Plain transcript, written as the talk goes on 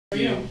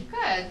You.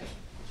 Good.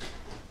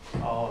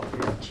 Oh,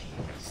 yeah.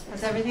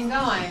 How's everything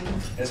going?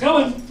 It's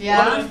going.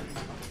 Yeah?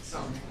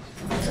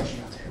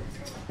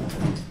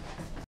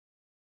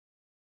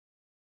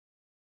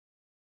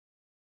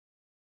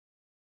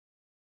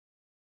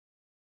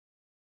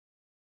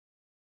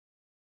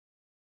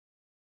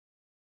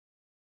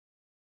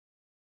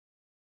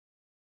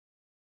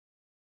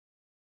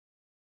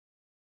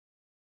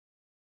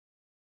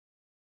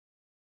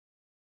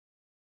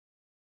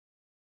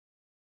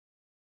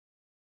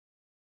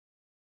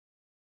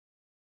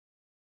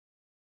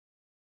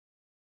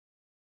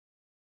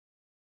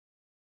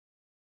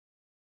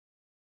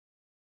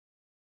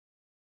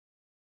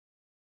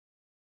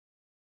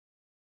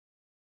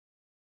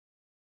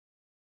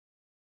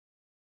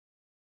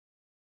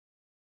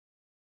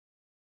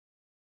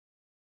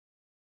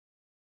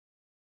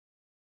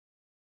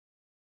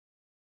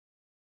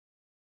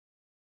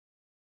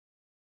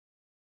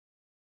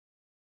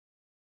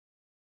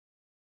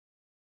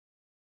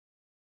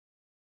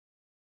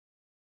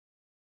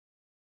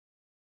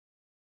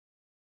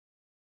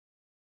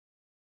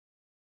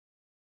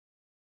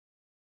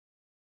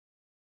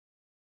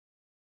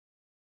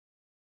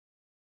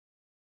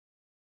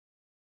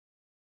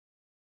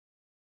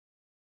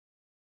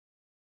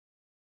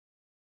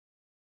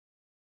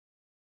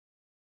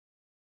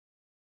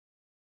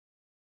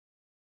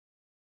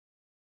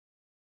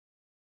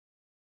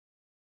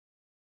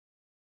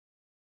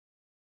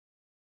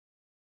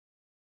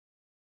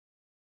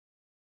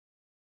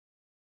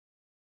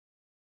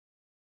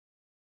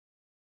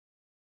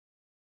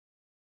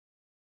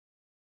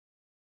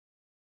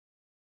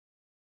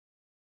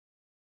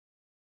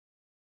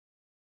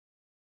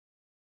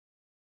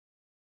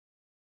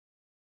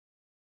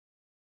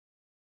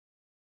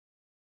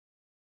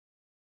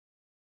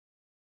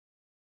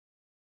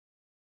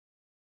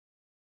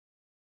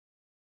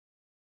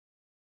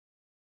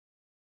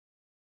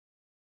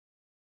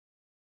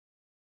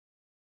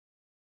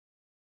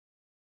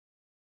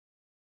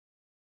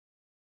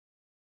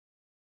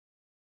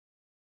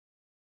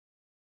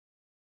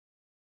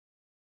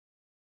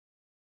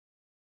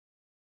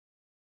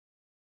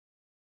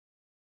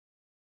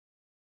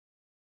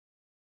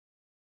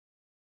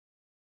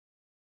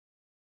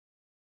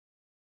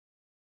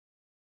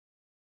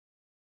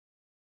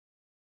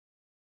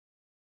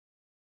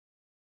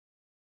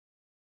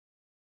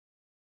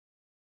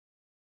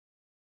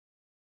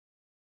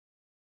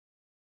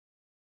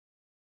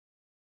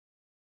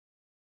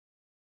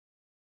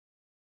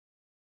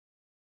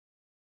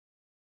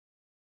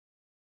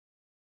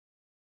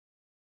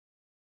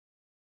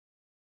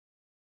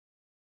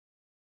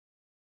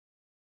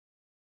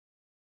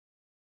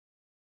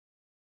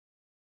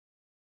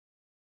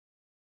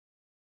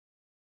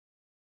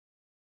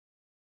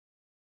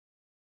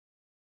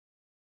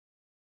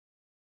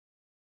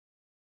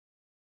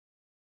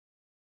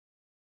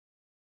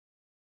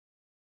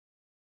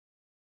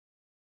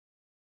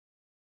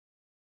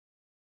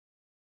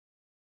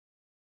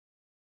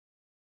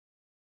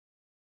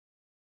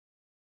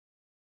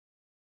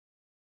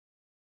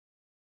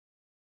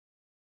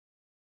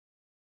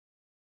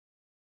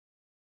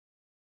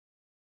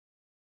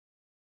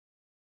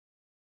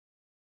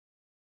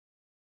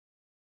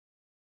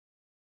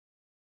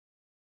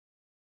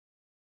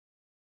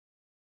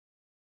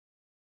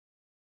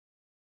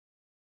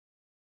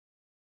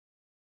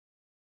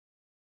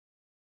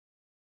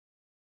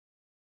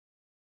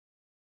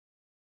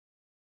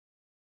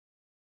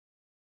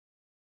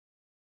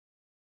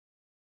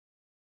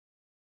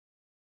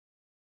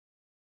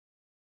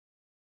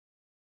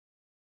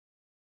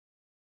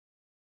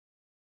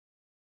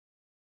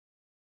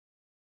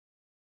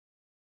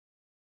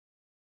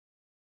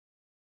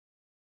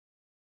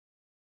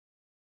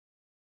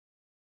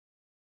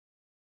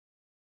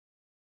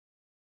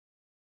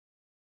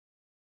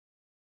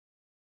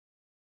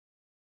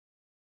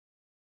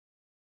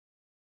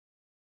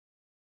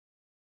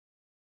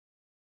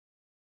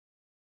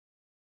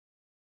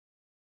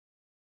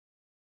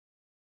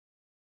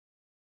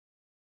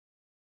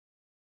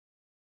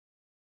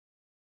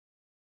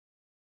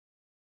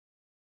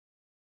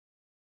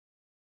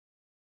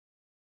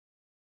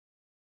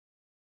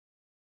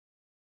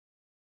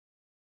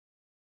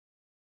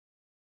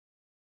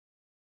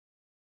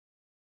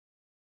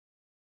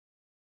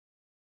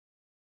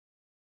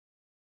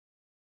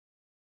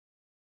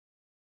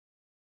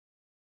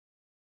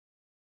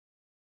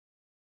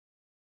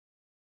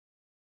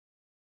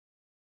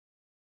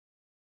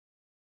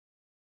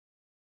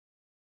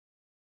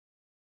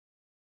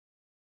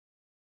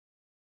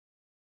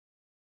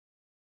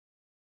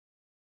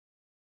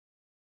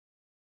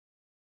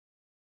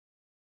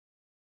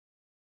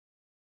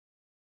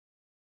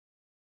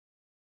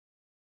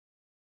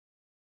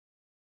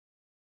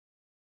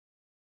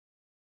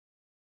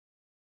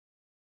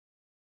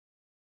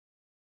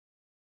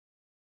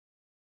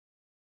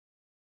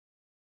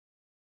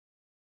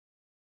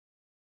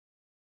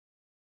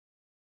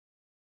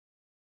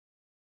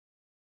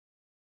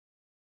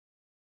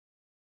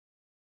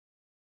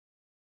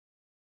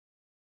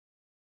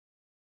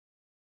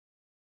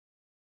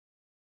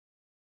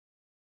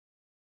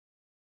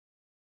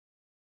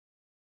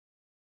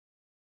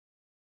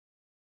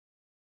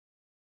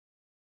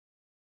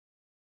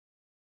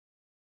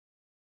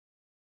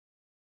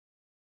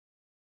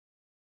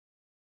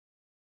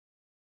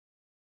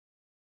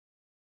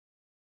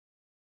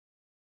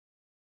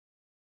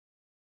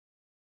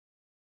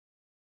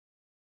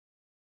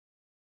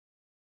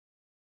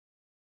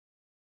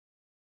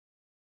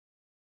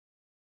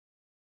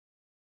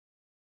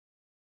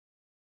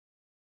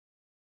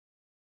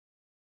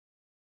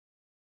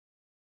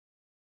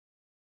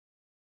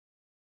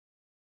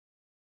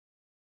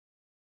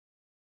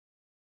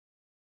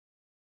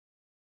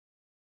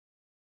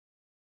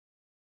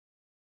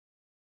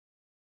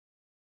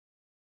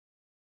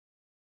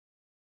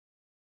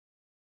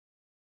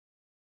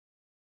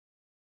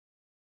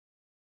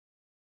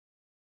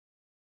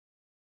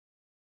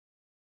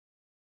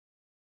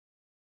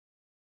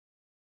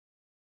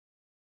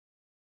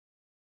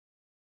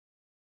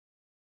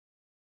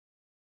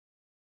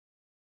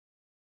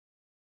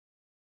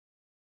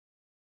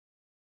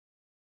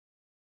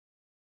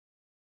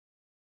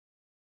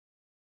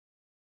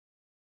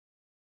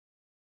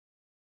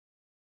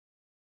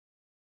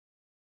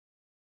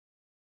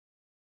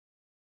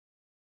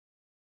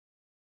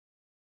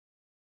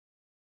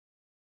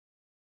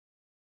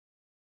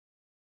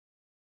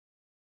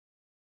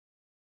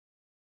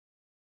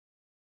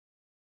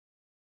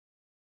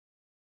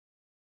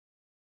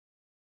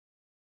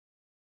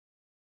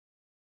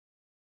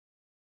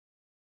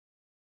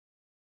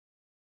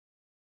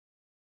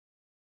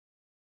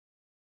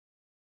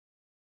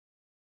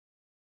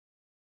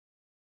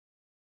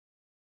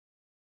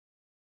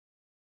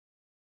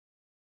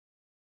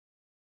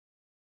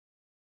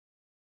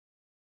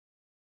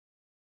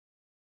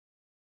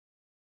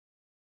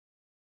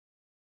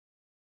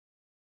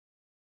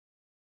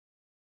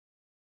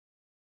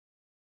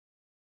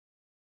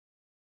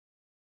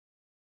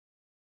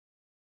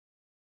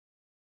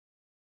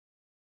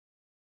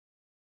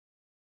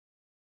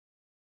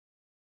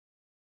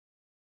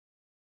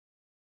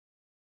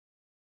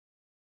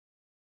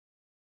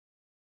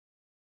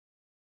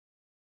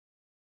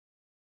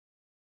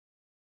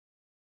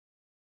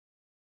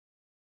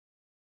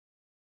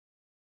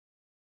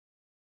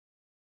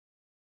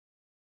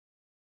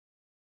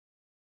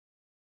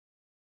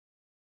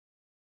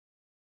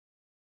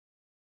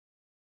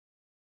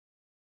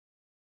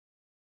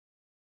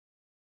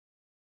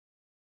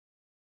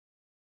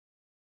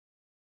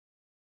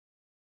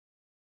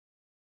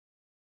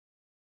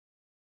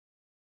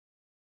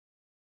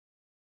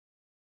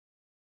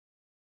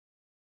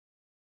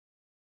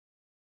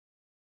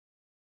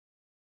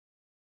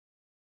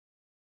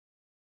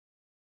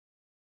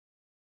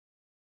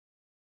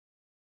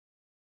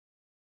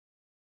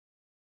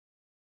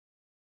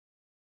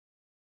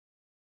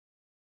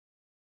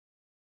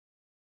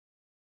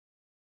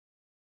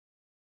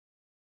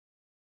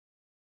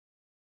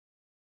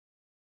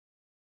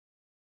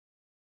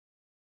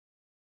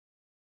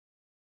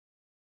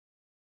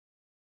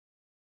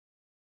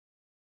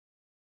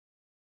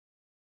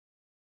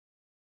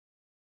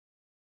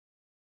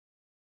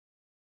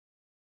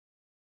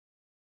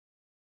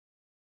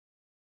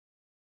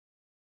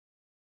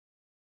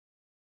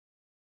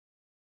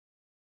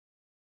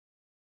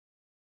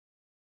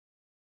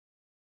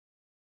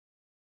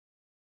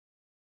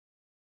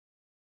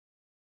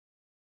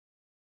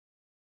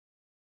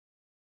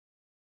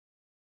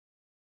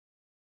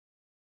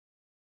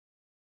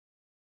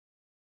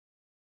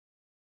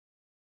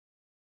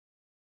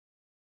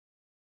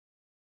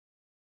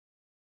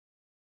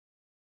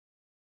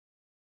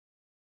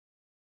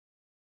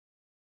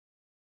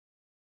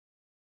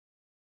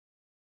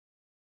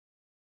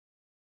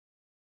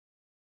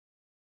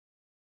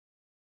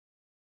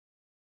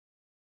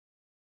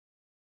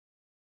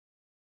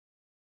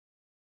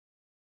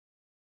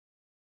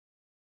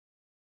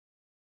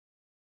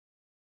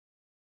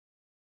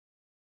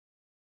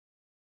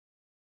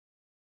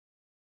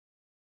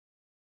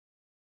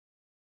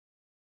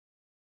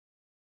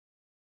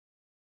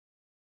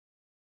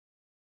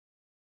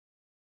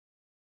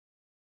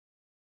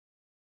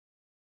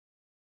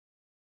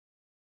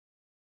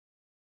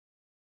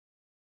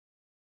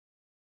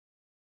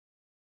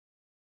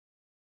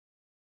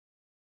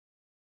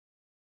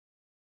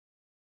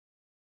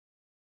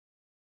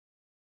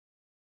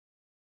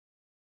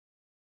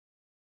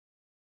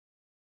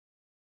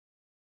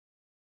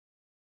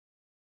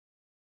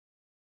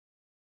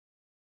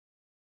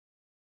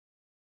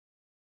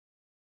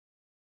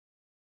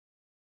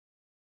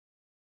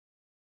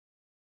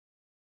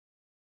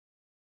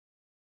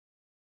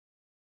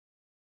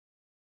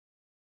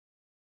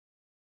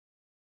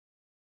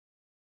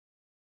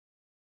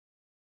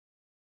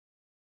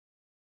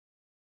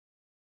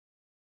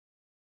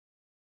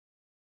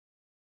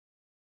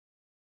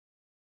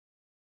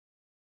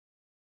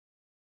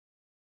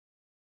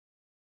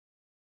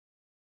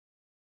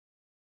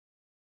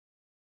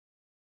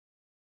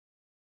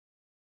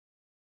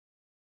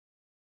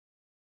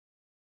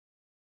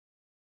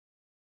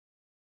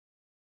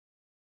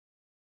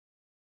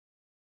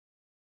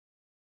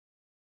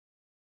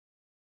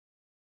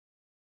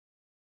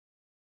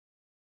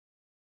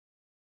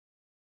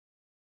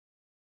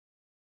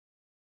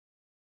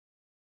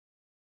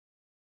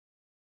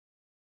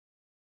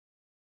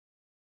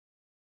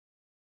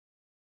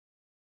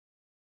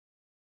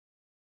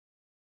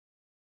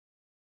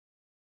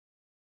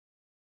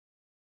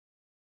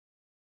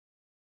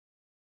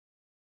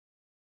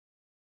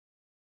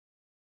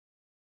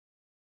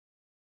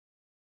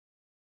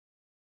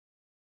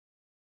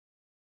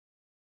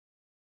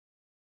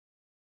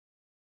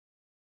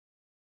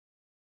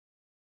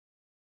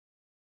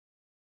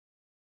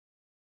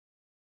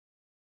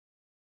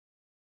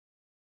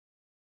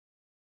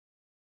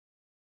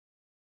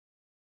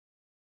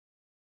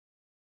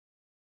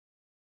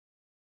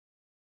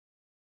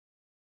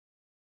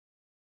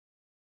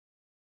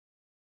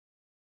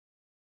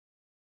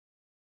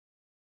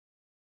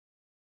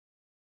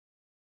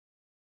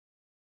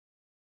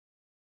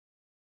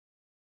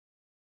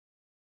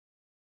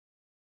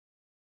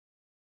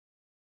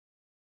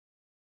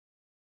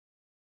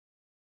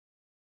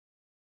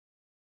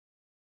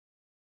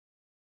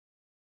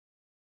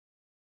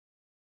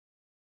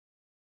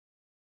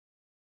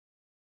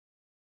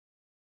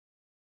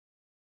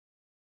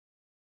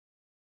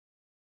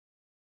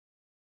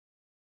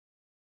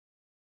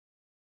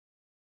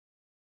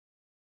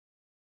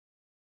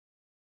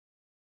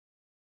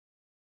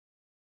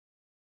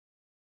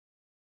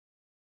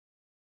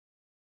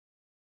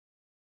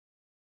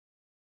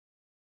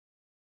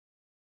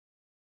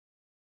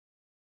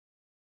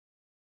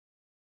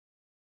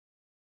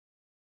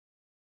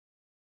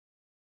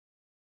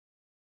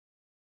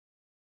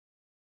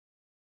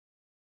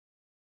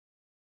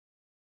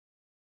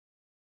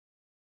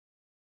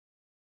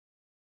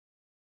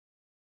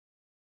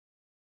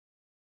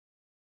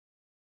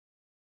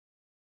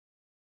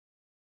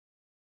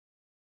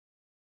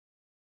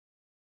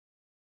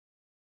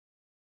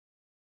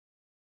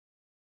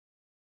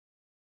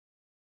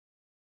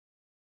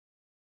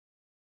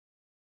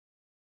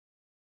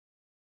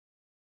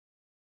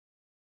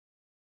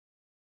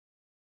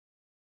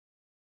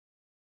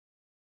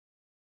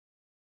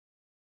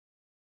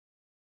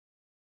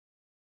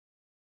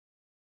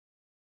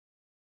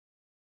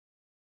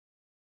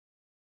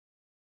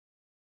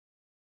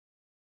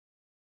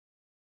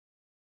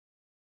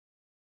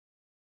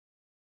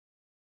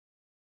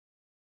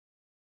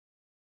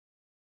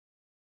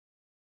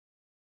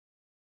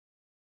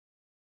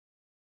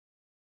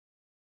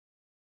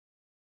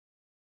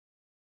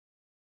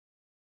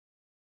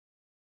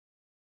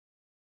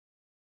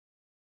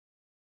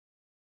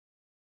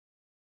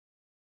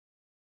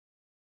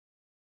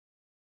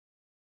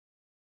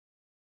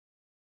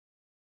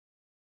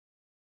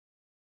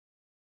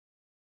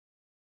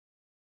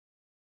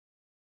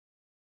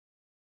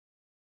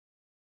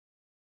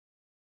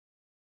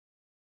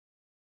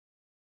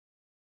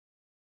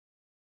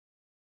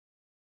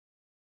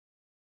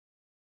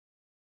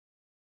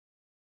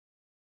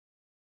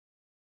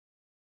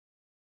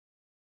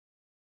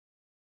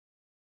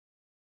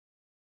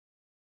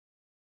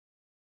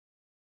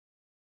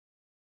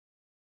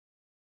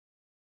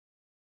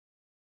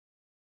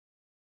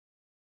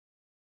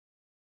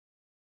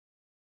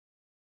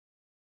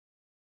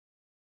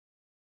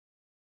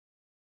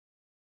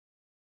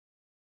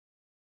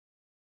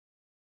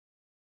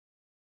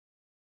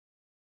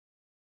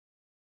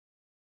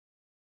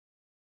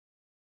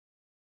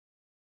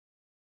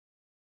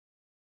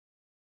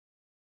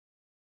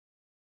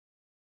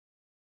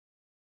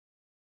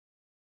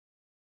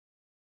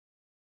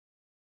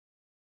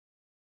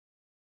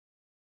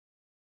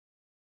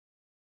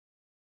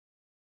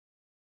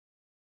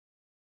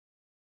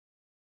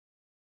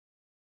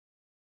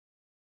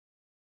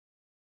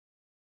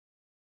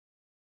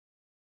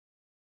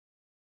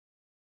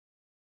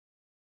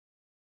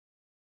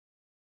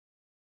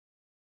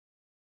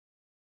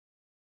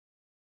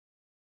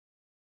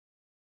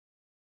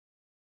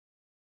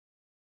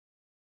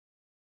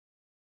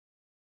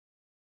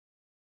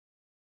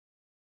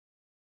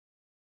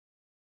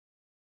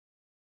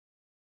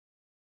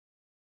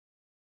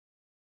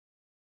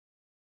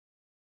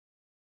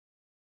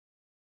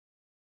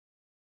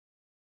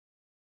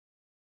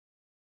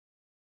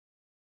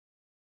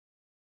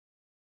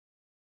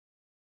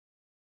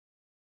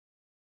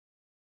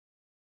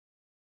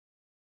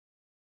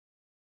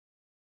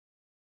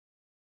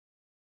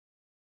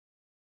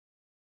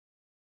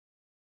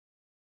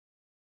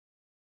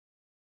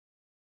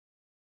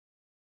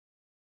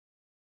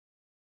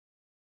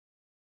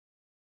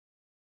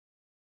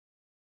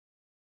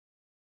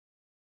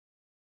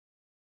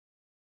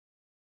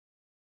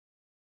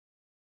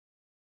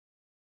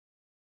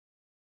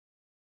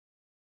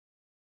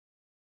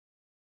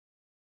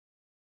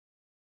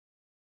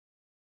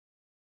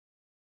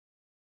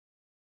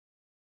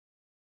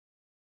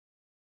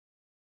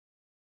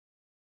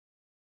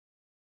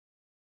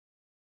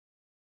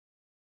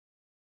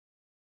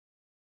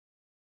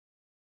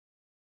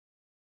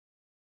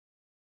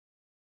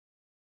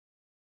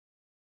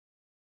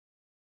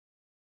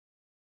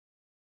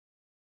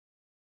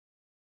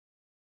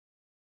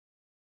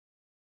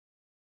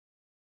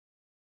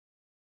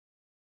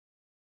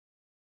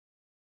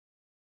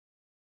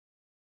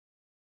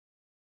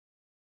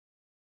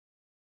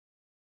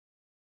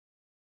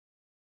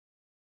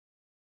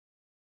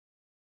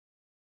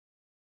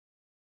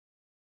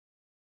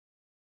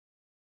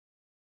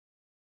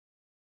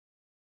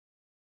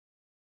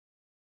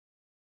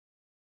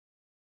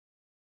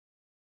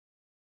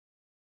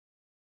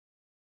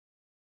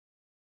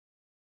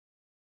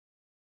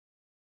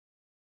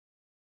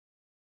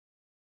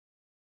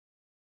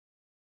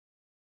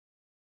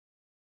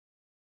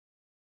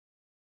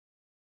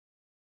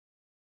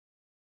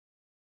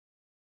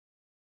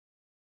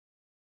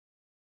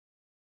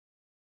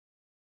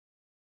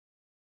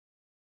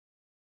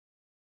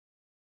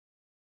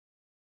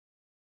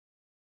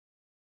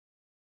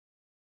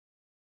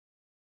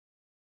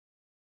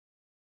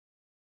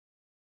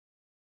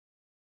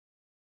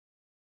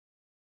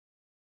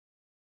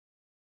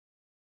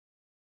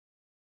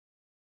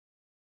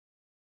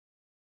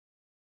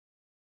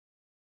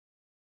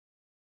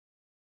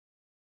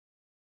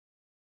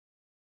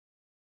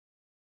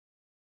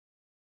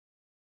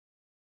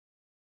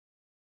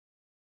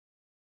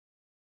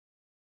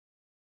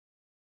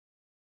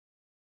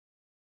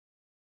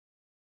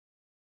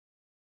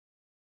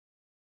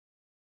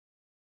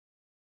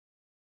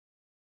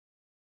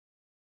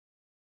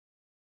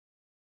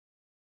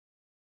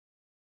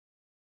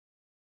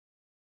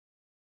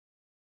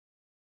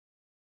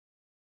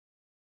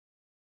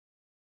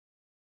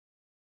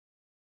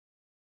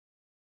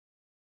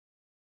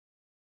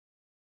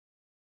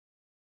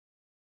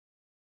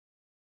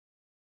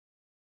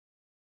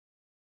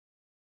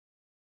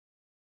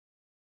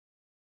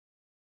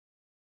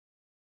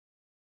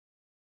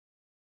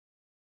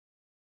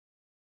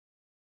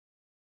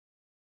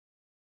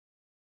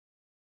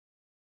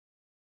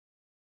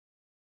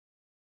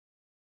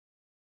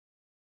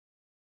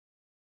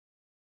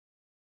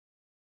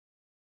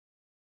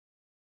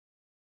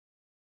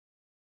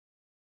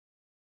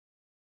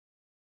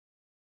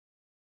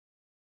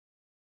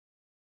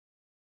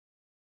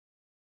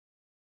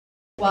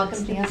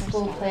 Welcome to the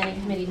School Planning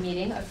Committee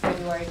meeting of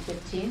February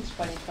 15th,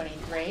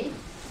 2023.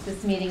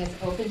 This meeting is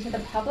open to the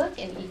public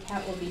and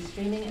ECAT will be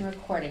streaming and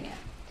recording it.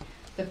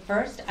 The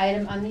first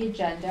item on the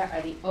agenda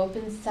are the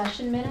open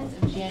session minutes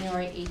of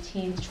January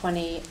 18th,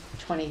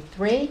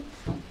 2023.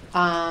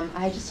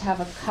 I just have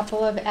a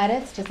couple of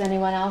edits. Does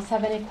anyone else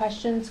have any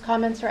questions,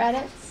 comments, or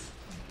edits?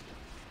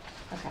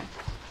 Okay.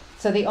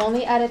 So the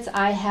only edits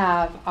I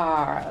have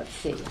are, let's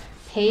see,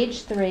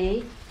 page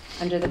 3,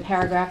 under the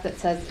paragraph that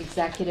says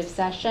executive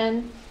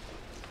session.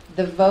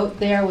 The vote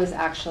there was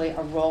actually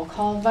a roll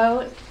call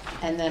vote.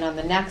 And then on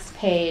the next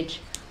page,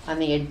 on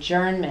the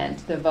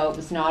adjournment, the vote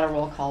was not a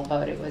roll call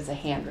vote, it was a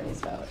hand raise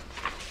vote.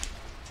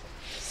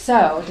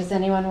 So, does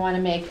anyone want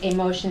to make a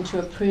motion to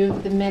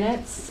approve the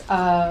minutes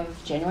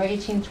of January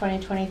 18,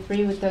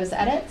 2023 with those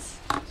edits?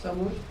 So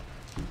moved.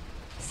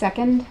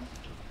 Second.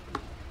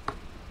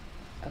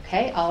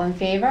 Okay, all in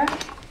favor?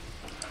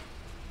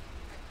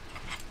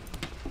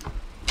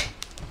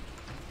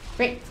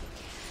 Great.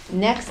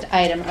 Next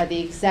item are the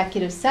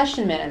executive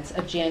session minutes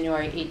of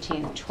January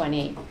 18,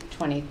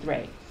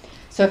 2023.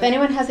 So if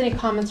anyone has any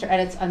comments or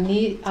edits on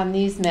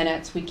these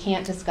minutes, we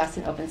can't discuss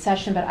in open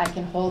session, but I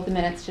can hold the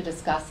minutes to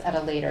discuss at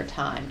a later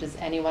time. Does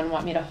anyone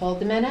want me to hold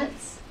the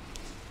minutes?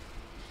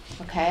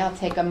 Okay, I'll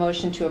take a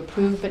motion to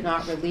approve but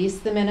not release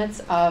the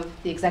minutes of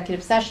the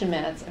executive session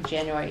minutes of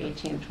January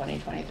 18,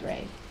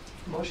 2023.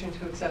 Motion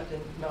to accept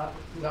and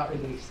not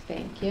release.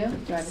 Thank you.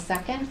 Do I have a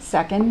second?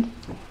 Second.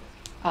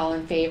 All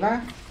in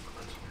favor?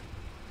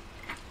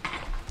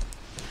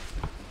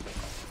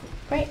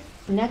 Great.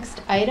 Next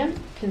item,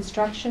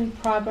 construction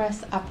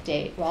progress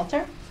update.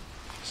 Walter?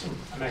 So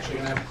I'm actually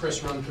going to have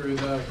Chris run through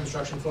the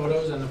construction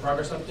photos and the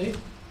progress update.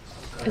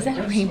 Is that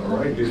a Chris? rainbow? All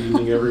right, good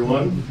evening,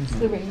 everyone. It's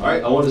the rainbow. All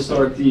right, I want to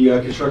start the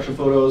construction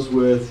photos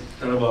with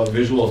kind of a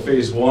visual of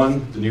phase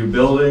 1, the new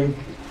building.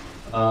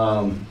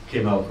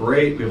 Came out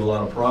great. We have a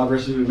lot of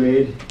progress that we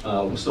made.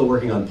 We're still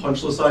working on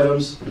punch list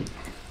items.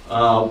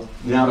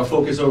 Now to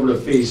focus over to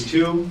phase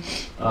 2,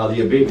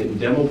 the abatement and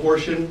demo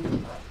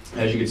portion.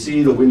 As you can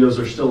see, the windows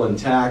are still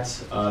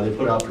intact. They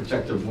put out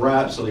protective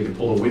wrap so they can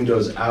pull the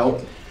windows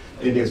out.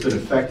 Anything that's been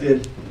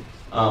affected.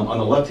 On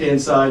the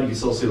left-hand side, you can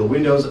still see the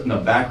windows. In the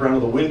background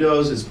of the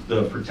windows is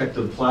the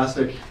protective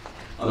plastic.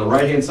 On the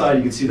right-hand side,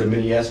 you can see the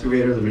mini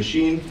excavator, the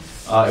machine.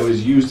 It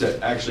was used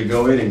to actually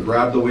go in and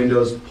grab the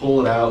windows,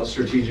 pull it out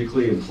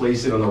strategically, and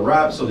place it on the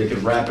wrap so they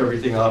could wrap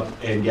everything up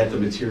and get the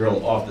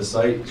material off the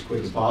site as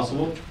quick as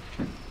possible.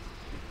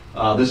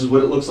 This is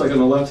what it looks like on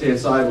the left-hand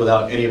side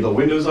without any of the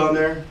windows on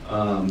there.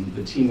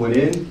 The team went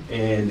in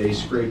and they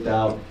scraped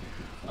out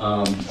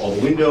all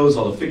the windows,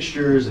 all the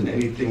fixtures, and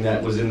anything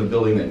that was in the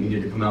building that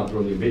needed to come out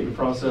during the abatement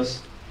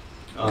process.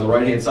 On the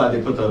right-hand side,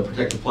 they put the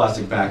protective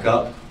plastic back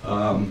up,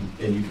 and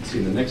you can see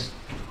in the next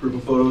group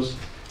of photos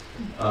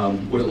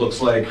what it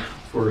looks like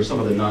for some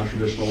of the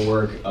non-traditional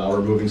work,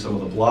 removing some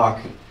of the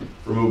block,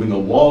 removing the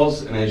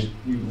walls, and as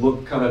you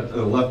look kind of at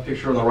the left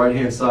picture on the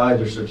right-hand side,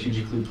 they're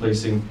strategically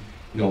placing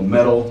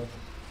metal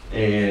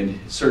and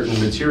certain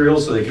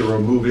materials so they can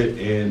remove it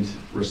and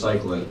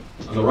recycle it.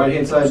 On the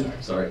right-hand side, you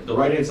can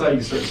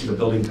start to see the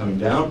building coming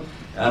down.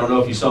 I don't know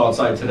if you saw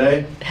outside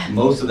today,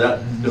 most of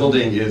that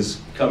building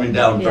is coming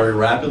down very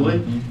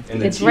rapidly.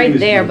 And It's right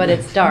there, but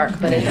it's dark,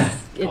 but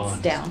it's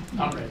down.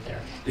 Not right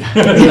there.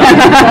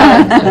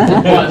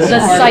 The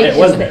site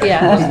is,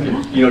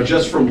 yeah.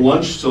 Just from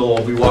lunch till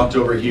we walked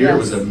over here, it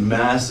was a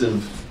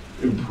massive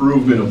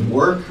improvement of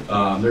work.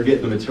 They're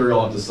getting the material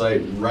off the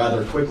site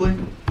rather quickly.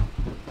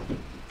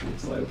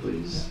 Next slide,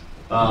 please.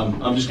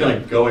 I'm just kind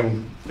of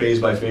going phase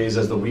by phase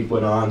as the week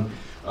went on.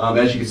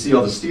 As you can see,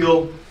 all the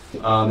steel,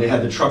 they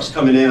had the trucks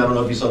coming in. I don't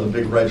know if you saw the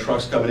big red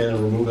trucks coming in and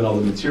removing all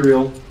the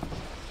material.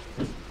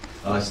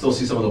 I still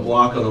see some of the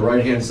block on the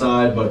right-hand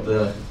side, but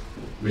the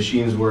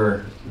machines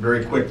were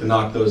very quick to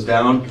knock those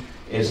down.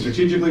 And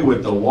strategically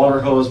with the water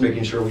hose,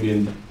 making sure we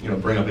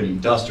didn't bring up any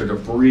dust or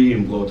debris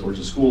and blow it towards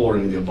the school or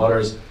any of the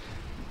abutters.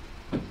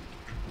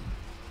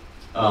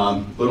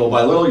 Little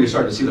by little, you're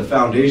starting to see the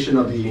foundation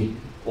of the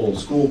old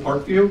school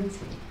Parkview.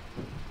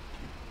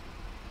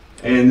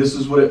 And this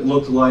is what it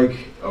looked like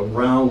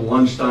around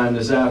lunchtime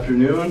this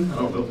afternoon. I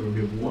don't know if we'll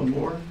give one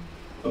more.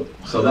 Oh,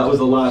 so that was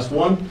the last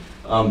one.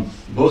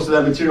 Most of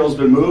that material has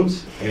been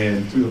moved,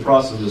 and through the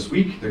process this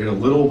week, they're going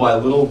to little by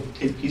little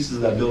take pieces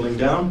of that building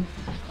down.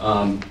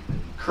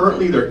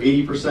 Currently, they're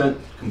 80%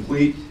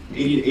 complete,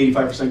 80 to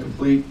 85%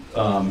 complete,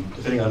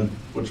 depending on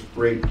which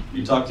rate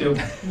you talk to,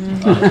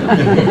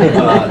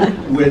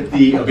 with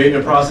the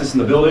abatement process in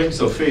the building.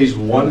 So phase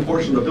 1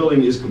 portion of the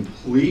building is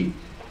complete.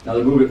 Now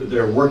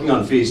they're working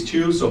on phase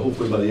 2, so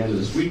hopefully by the end of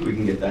this week we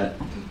can get that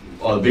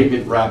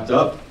abatement wrapped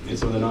up and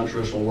some of the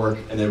non-traditional work,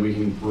 and then we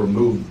can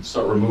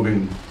start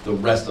removing the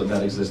rest of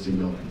that existing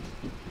building.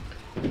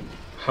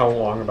 How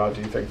long about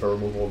do you think the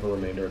removal of the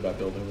remainder of that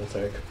building will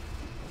take?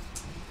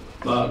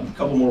 A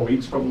couple more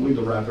weeks probably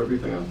to wrap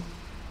everything up.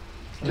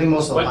 I think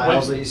most of the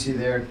piles that you see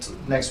there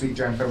next week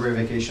during February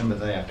vacation, but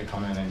they have to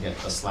come in and get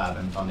the slab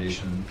and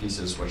foundation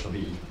pieces, which will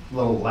be a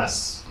little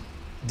less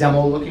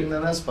demo looking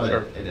than this, but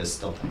Sure. it is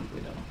still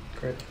technically demo.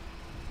 Great.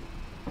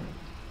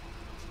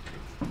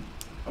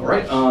 All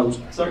right,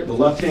 sorry, the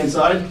left-hand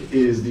side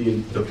is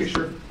the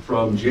picture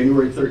from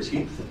January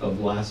 13th of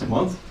last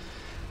month.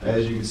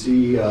 As you can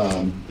see,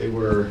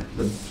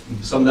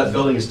 some of that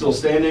building is still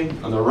standing.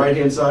 On the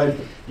right-hand side,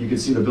 you can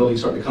see the building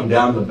starting to come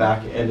down the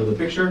back end of the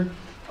picture.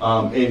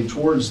 And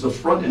towards the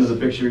front end of the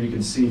picture, you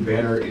can see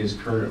Banner is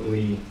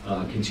currently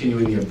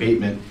continuing the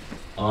abatement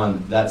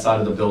on that side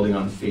of the building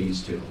on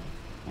phase 2.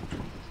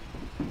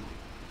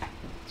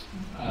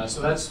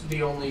 So that's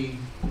the only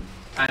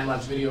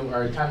time-lapse video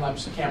or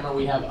time-lapse camera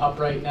we have up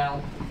right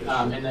now.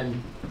 And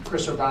then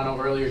Chris Urbano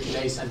earlier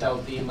today sent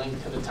out the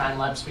link to the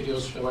time-lapse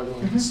videos so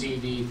everyone can see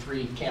the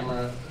 3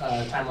 camera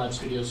time-lapse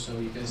videos, so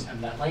you guys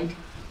have that link.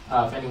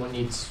 If anyone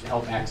needs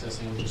help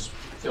accessing them, just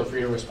feel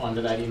free to respond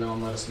to that email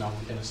and let us know.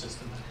 We can assist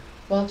them.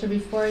 Walter,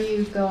 before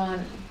you go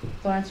on,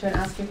 Florence, you want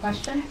to ask your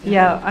question?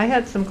 Yeah, I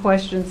had some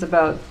questions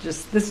about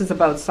this is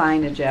about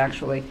signage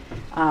actually.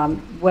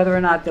 Whether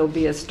or not there'll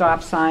be a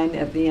stop sign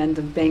at the end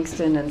of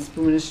Bankston and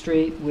Spooner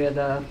Street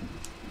where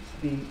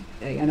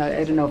and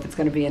I don't know if it's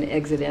going to be an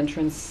exit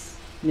entrance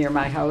near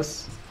my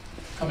house.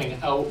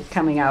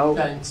 Coming out.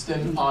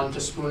 Benston onto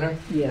Spooner.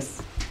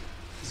 Yes.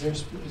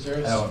 Is there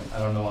I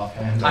don't know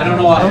offhand. I don't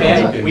know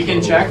offhand. We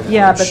can check.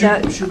 Yeah,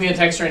 but shoot me a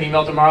text or an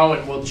email tomorrow,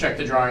 and we'll check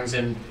the drawings.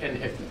 And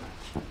if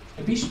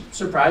I'd be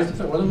surprised if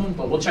there wasn't one,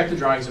 but we'll check the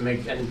drawings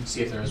and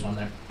see if there is one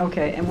there.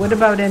 Okay, and what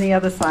about any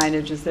other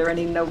signage? Is there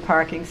any no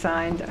parking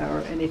sign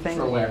or anything?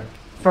 For where?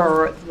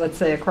 For, let's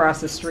say,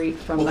 across the street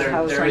from the house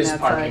on that side? There is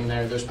parking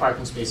there. There's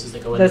parking spaces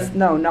that go in there.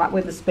 No, not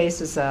where the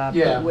spaces are,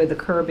 Yeah. but where the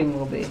curbing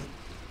will be.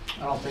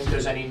 I don't think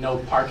there's any no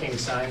parking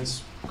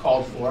signs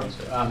called for.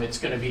 It's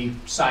going to be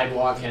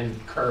sidewalk and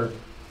curb.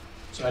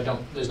 So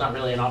there's not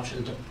really an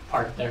option to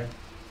park there.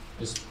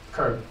 There's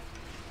curb.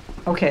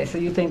 Okay, so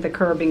you think the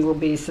curbing will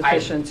be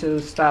sufficient to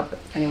stop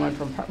anyone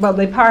from well,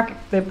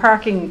 they're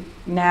parking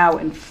now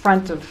in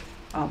front of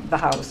the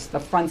house, the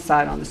front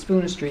side on the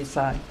Spooner Street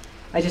side.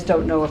 I just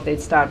don't know if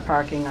they'd start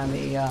parking on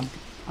the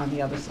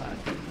other side.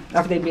 Or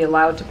if they'd be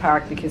allowed to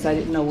park, because I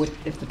didn't know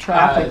if the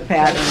traffic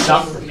pattern.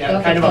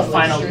 Kind of a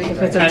final.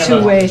 If it's a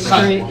two-way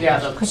street. Yeah,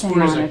 the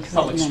Spooner's a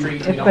public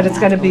street. But it's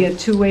going to be a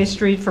two-way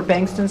street for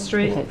Bankston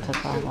Street?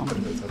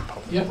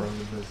 Yep.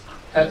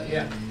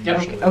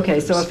 Yep. Okay,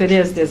 so if it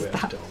is, there's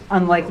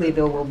unlikely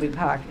there will be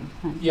parking.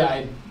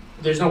 Yeah,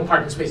 there's no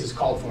parking spaces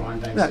called for on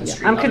Bankston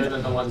Street other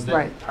than the ones that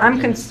right. park I'm in.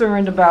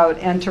 concerned about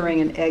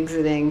entering and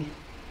exiting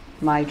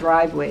my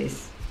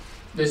driveways.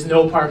 There's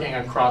no parking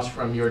across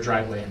from your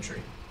driveway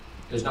entry.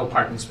 There's no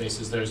parking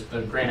spaces. There's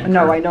the granite.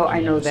 No, curb I know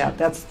on the that.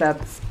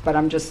 That's, but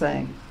I'm just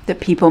saying. That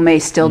people may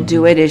still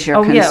do it is your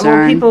Oh, yeah,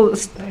 well, concern. people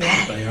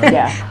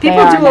Yeah, they do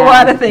are a now.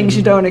 lot of things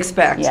you don't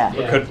expect. Yeah.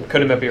 Yeah.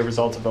 Couldn't that be a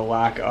result of the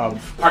lack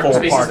of Parking full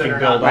spaces that parking are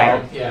not build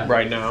out right, yeah.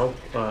 right now?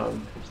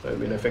 I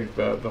mean, I think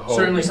the whole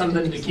Certainly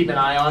something to keep an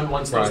eye on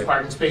once those Right.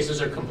 parking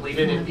spaces are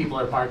completed and people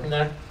are parking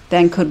there.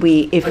 Then could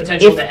we,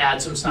 Potential if, to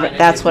add some signage.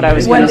 that's what I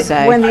was When, gonna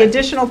say. when the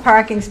additional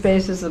parking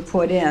spaces are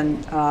put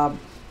in,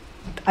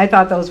 I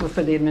thought those were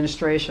for the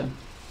administration.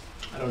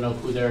 I don't know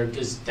who they're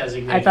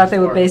designated. I thought they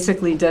were for.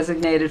 basically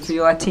designated for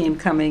your team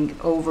coming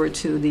over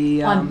to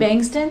the. On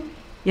Bankston?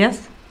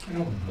 Yes? I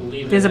don't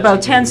believe There's they're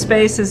about 10 designated.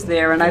 spaces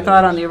there, and I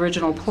thought on the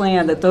original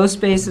plan that those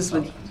spaces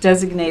were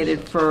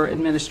designated for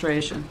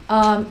administration.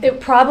 It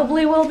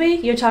probably will be.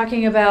 You're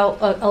talking about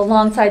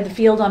alongside the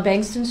field on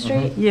Bankston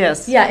Street?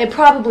 Yes. Yeah, it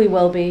probably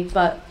will be,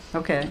 but,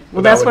 Okay. But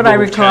Well, that that's would what I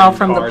move recall 10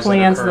 from the cars that are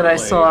plans that I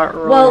currently- saw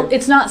earlier. well,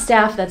 it's not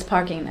staff that's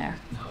parking there.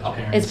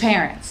 Okay. It's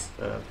parents.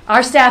 Yeah.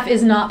 Our staff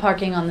is not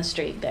parking on the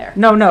street there.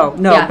 No,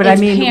 Yeah, but I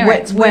it's mean,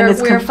 parents. when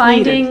it's We're completed.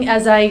 finding,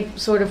 as I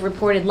sort of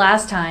reported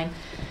last time,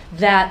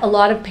 that a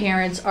lot of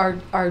parents are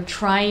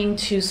trying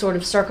to sort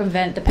of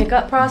circumvent the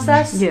pickup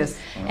process. Yes.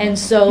 And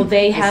so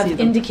they I see have them.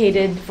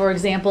 indicated, for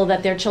example,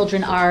 that their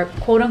children are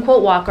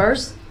quote-unquote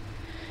walkers,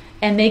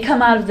 and they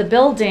come out of the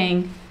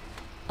building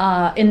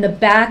in the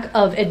back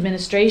of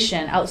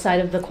administration, outside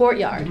of the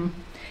courtyard. Mhm.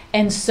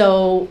 And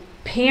so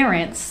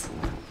parents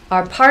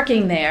are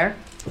parking there,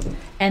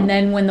 and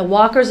then when the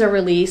walkers are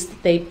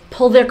released, they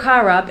pull their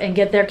car up and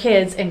get their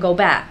kids and go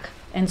back.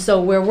 And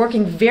so we're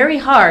working very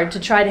hard to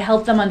try to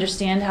help them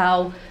understand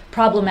how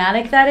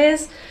problematic that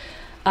is.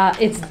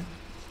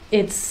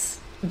 It's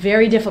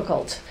very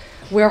difficult.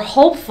 We're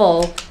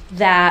hopeful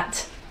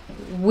that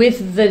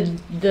with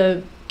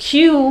the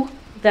queue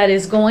that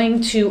is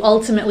going to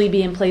ultimately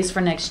be in place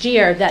for next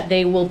year, that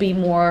they will be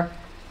more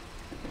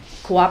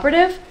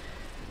cooperative.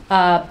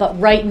 But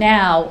right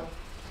now,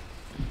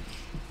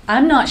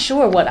 I'm not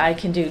sure what I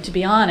can do, to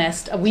be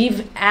honest.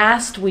 We've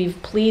asked,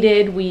 we've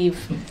pleaded,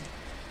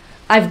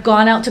 I've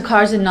gone out to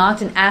cars and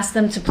knocked and asked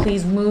them to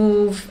please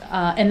move,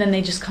 and then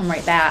they just come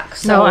right back.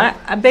 So, No,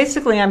 I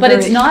basically, I'm but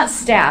very. it's not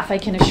staff, I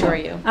can assure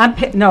you.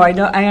 No, I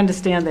know, I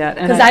understand that.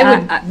 and Because I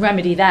would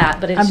remedy that,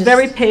 but it's I'm just.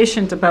 very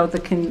patient about the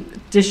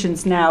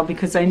conditions now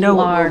because I know You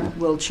are. it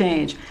will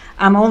change.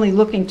 I'm only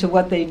looking to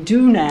what they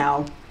do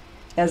now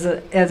as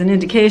an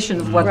indication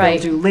of what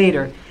Right. they'll do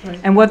later. Right.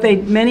 And what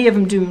many of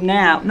them do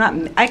now,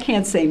 I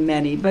can't say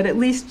many, but at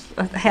least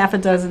a half a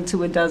dozen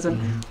to a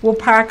dozen, will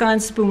park on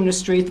Spooner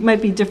Street. It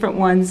might be different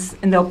ones,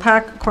 and they'll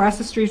park across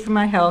the street from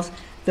my house.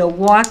 They'll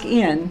walk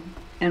in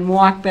and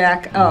walk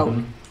back out,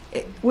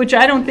 which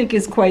I don't think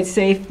is quite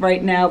safe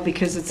right now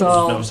because it's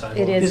all,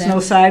 It there's isn't. no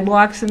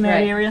sidewalks in that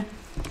Right. area.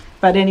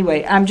 But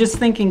anyway, I'm just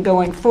thinking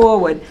going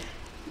forward,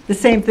 the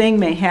same thing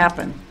may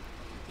happen.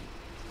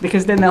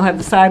 Because then they'll have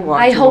the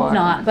sidewalk I to hope walk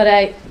not, on.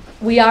 but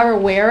we are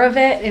aware of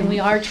it and we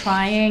are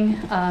trying.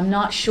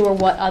 Not sure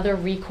what other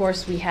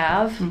recourse we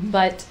have,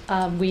 but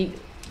we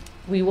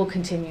will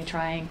continue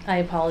trying. I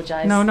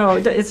apologize. No,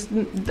 it's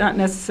not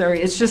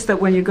necessary. It's just that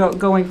when you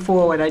going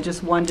forward, I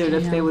just wondered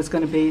if there was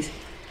going to be,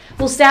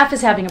 Well, staff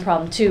is having a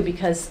problem too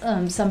because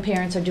some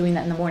parents are doing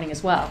that in the morning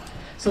as well.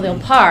 So they'll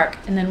park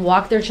and then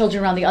walk their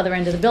children around the other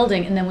end of the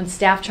building, and then when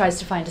staff tries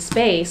to find a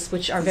space,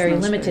 which are very no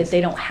limited, space. they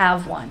don't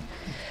have one.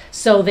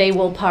 So they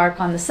will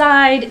park on the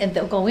side and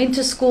they'll go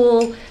into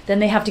school, then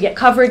they have to get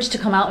coverage to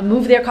come out and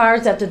move their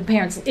cars after the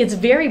parents. It's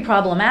very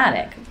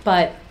problematic,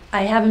 but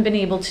I haven't been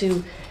able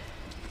to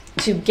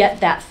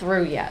get that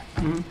through yet,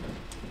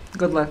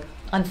 good luck.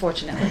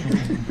 unfortunately.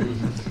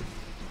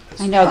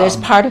 I know, there's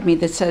part of me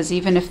that says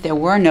even if there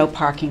were no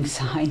parking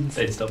signs,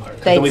 They'd still park.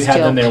 They'd We've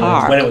had them still there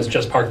park. when it was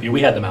just Parkview. We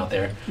had them out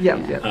there, Yeah.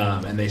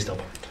 and they still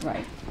parked.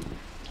 right.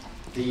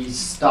 The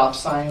stop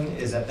sign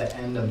is at the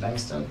end of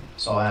Bankston,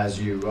 so as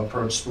you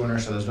approach Spooner,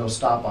 so there's no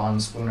stop on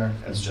Spooner,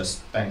 it's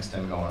just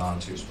Bankston going on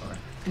to Spooner.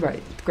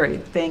 Right,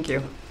 great, thank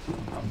you.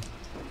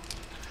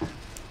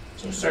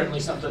 So certainly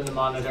something to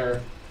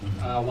monitor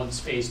once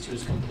phase 2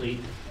 is complete,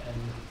 and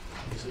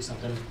obviously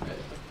something that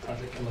the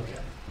project can look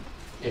at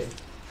if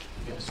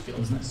you guys feel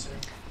it's necessary.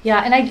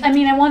 Yeah, and I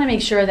mean, I want to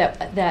make sure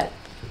that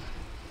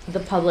the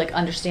public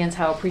understands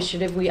how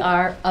appreciative we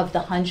are of the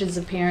hundreds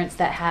of parents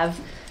that have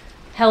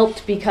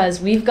helped, because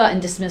we've gotten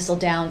dismissal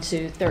down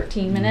to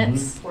 13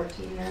 minutes.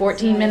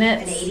 14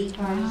 minutes. And 80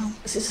 cars.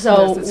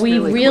 So Yes, it's we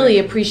really really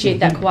quick. appreciate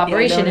that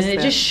cooperation, and noticed it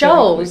that. just Very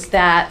shows quick.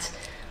 that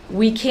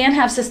we can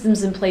have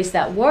systems in place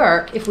that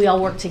work if we all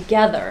work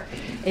together.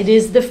 It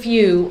is the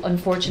few,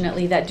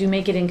 unfortunately, that do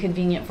make it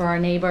inconvenient for our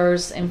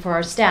neighbors and for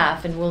our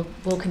staff, and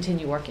we'll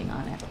continue working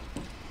on it.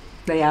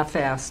 They are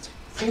fast.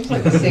 Seems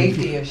like a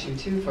safety issue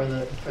too for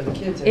the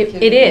kids. And It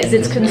kids is,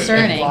 it's with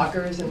concerning.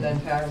 Blockers, and then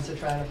parents are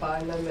trying to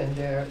find them, and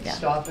they're Yeah.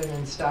 stopping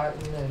and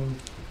starting, and,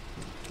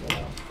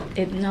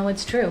 you know. No,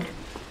 it's true.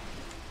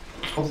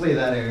 Hopefully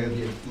that area will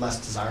be less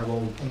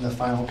desirable in the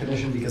final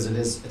condition because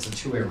it's a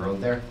two-way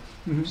road there.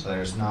 Mhm. So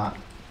it's not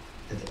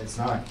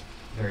a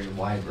very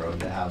wide road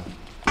to have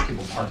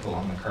people parked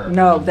along the curb.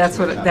 No, and that's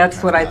two what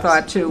traffic I pass.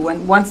 thought too.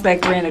 Once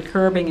that granite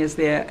curbing is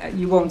there,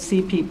 you won't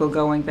see people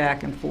going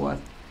back and forth.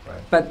 Right.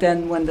 But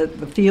then when the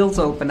fields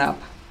open up,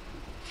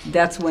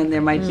 that's when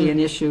there might be an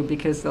issue,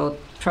 because they'll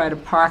try to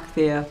park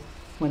there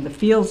when the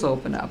fields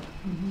open up.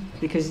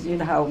 Because you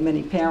know how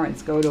many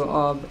parents go to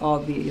all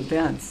the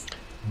events.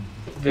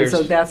 And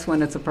so that's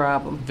when it's a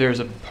problem. There's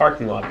a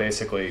parking lot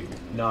basically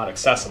not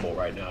accessible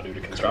right now due to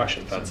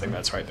construction fencing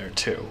that's right there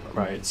too,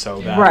 right?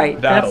 So Right.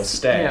 that'll that's-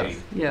 stay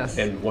Yes.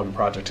 and when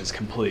project is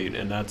complete,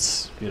 and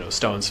that's,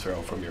 stone's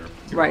throw from your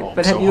Right, home.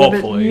 but So have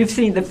hopefully you've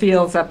seen the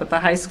fields up at the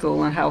high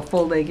school and how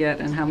full they get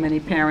and how many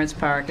parents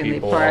park, and they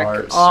People park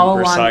are all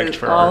super along psyched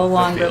for all the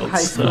along the fields.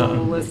 high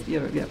school list,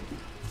 yeah.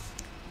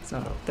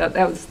 So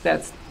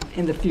that's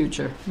in the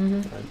future.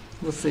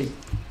 We'll see.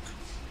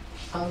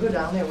 I'll go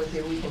down there with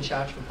you, we can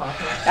charge for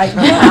parking.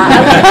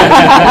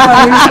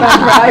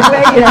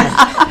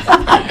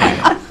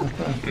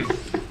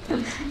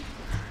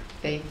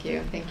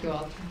 Thank you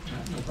all.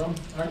 No problem.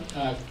 All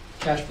right,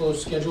 cash flow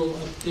schedule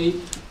update.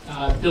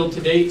 Billed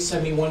to date,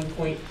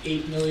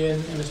 71.8 million.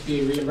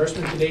 MSBA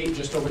reimbursement to date,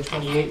 just over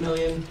 28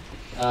 million.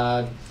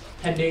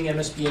 Pending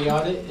MSBA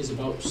audit is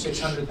about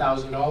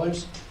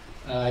 $600,000.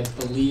 I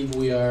believe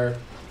we are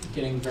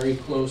getting very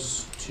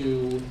close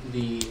to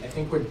I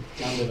think we're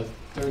down to the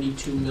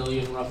 32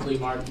 million roughly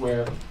mark,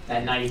 where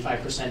that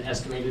 95%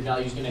 estimated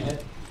value is going to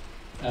hit.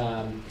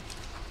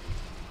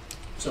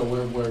 So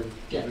we're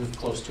getting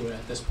close to it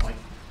at this point.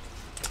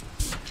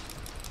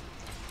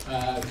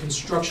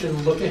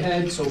 Construction look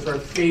ahead. So for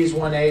phase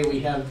 1A, we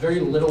have very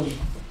little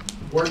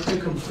work to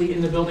complete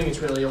in the building. It's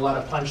really a lot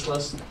of punch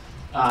list.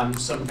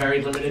 Some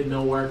very limited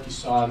mill work. You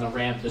saw on the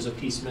ramp, there's a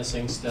piece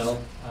missing still.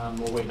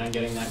 We're waiting on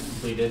getting that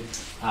completed.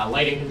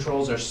 Lighting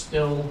controls are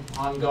still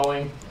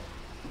ongoing.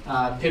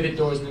 Pivot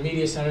doors in the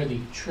media center, the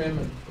trim,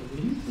 I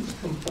believe, is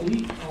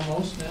complete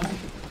almost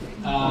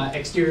now.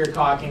 Exterior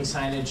caulking,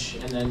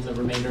 signage, and then the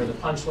remainder of the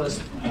punch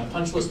list.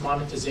 Punch list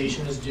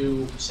monetization is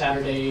due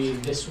Saturday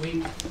this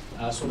week,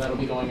 so that'll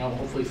be going out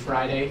hopefully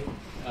Friday.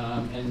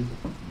 And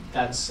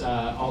that's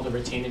all the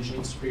retainage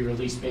needs to be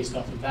released based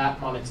off of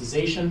that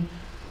monetization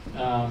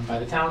by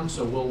the town,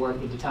 so we'll work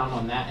with the town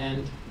on that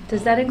end.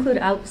 Does that include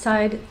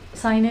outside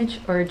signage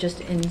or just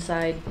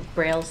inside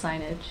braille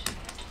signage?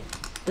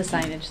 The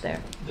signage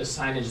there. The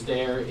signage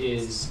there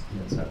is,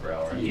 That's that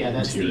rail, right? yeah,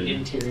 that's the Interior.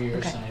 interior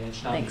Okay.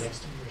 signage, not Thanks. the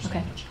exterior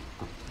Okay.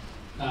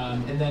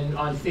 And then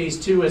on phase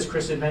 2, as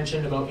Chris had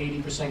mentioned, about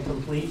 80%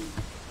 complete.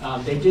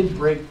 They did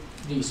break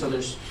so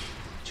there's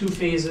 2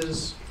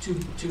 phases,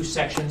 two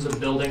sections of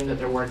building that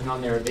they're working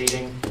on. They're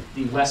abating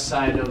the west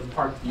side of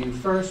Parkview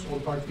first,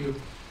 Old Parkview.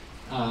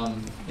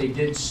 They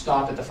did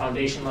stop at the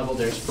foundation level.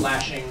 There's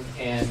flashing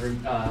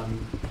and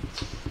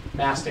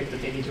mastic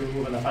that they need to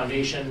remove on the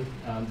foundation.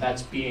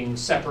 That's being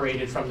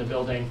separated from the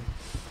building.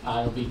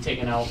 It'll be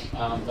taken out,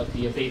 but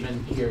the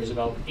abatement here is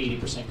about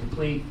 80%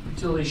 complete.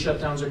 Utility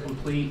shutdowns are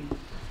complete.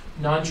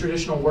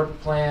 Non-traditional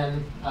work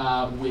plan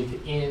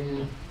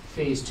within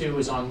phase 2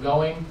 is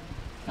ongoing.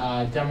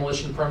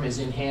 Demolition permit is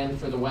in hand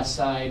for the west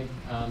side.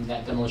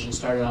 That demolition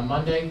started on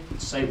Monday.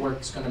 Site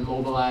work is going to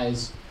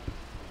mobilize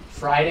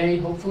Friday,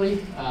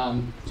 hopefully,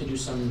 to do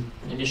some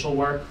initial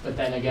work, but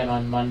then again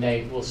on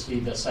Monday, we'll see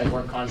the site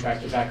work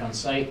contractor back on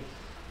site.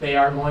 They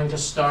are going to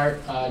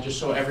start, just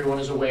so everyone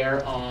is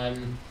aware,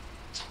 on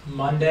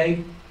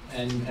Monday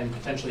and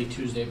potentially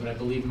Tuesday, but I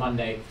believe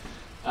Monday,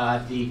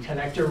 the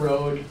connector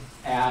road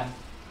at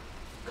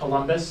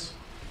Columbus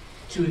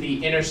to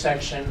the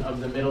intersection of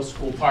the middle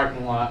school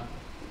parking lot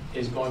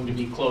is going to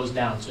be closed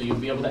down. So you'll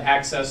be able to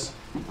access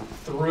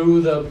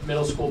through the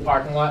middle school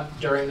parking lot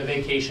during the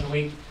vacation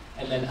week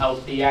and then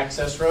out the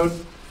access road.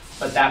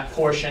 But that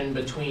portion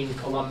between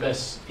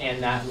Columbus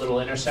and that little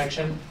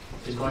intersection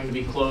is going to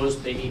be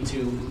closed. They need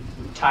to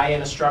tie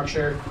in a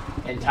structure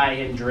and tie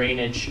in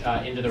drainage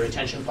into the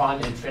retention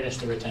pond and finish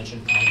the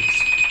retention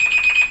ponds.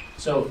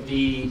 So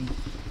the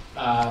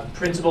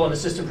principal and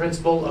assistant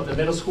principal of the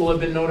middle school have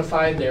been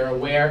notified. They're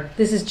aware.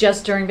 This is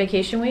just during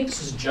vacation week?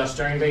 This is just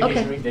during vacation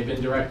Okay. week.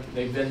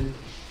 They've been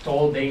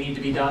told they need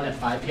to be done at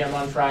 5 p.m.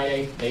 on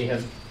Friday. They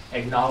have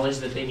acknowledged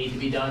that they need to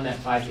be done at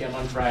 5 p.m.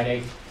 on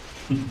Friday.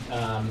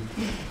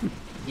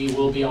 We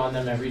will be on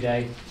them every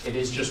day. It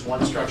is just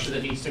one structure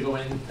that needs to go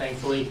in,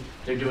 thankfully.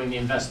 They're doing the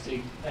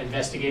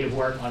investigative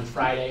work on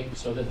Friday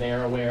so that they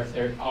are aware if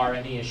there are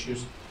any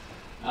issues.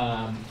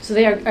 So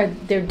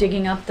they're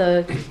digging up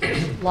the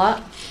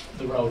lot,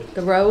 The road,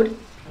 the road?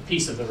 a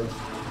piece of the road,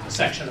 a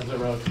section of the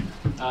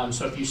road.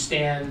 So if you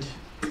stand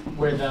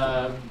where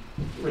the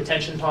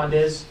retention pond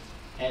is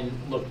and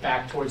look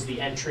back towards the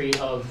entry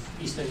of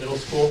Easton Middle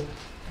School,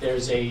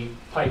 there's a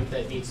pipe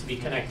that needs to be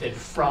connected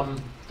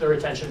from the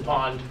retention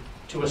pond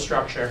to a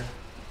structure,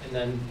 and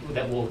then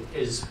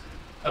is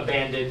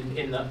abandoned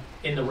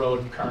in the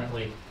road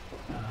currently.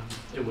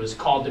 It was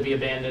called to be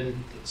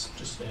abandoned. It's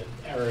just an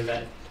error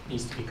that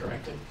needs to be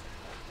corrected.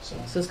 So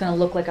it's gonna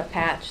look like a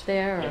patch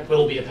there, or? it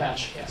will be a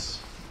patch,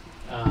 yes.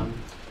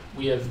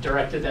 We have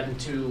directed them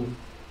to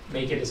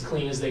make it as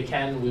clean as they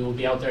can. We will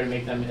be out there to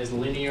make them as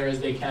linear as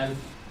they can.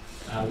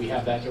 We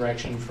have that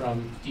direction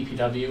from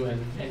DPW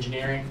and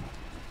engineering.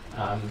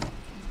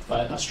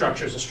 But a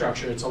structure is a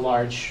structure. It's a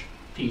large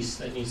piece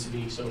that needs to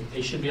be, so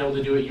they should be able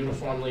to do it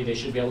uniformly. They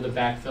should be able to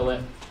backfill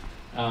it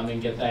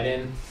and get that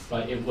in,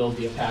 but it will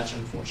be a patch,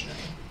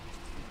 unfortunately.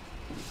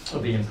 It'll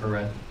be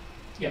infrared.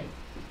 Yep.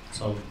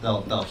 So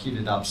they'll heat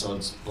it up so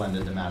it's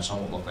blended to match. So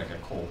it won't look like a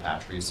coal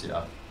patch where you see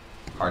a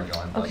hard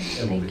joint, but Okay,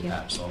 it will thank be you.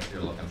 patched. So if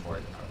you're looking for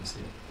it, you'll probably see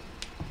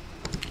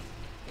it.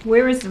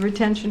 Where is the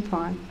retention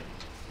pond?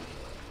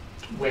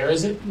 Where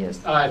is it?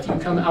 Yes. If you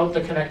come out the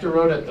connector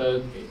road at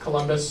the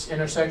Columbus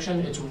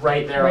intersection, it's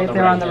right there Right on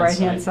there on the the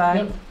right-hand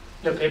side?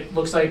 Yep, it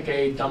looks like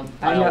a dump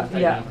I pile. know, right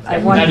yeah, now. I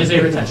That wondered- is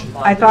a retention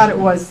pond. I thought it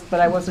was, but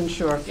I wasn't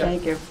sure. Yep.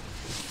 Thank you.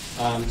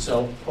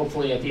 So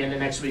hopefully at the end of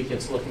next week,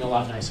 it's looking a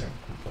lot nicer.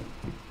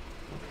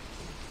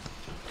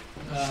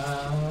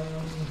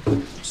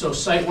 So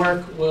site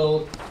work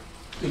will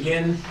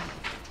begin,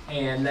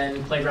 and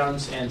then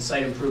playgrounds and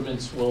site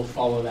improvements will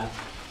follow that.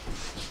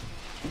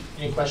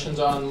 Any questions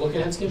on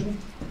look-ahead schedule?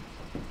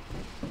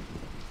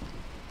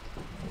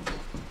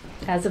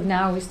 As of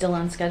now, are we still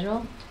on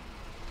schedule?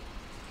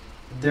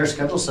 Their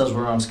schedule says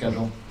we're on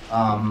schedule.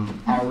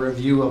 Our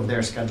review of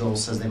their schedule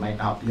says they might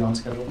not be on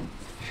schedule.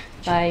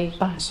 By,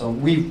 So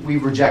we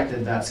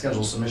rejected that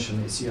schedule submission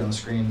that you see on the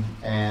screen,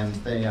 and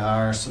they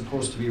are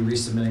supposed to be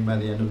resubmitting by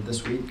the end of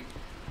this week.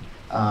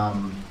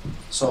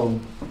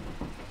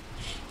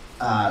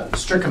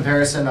 Strict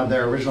comparison of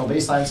their original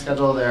baseline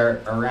schedule,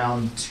 they're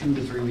around 2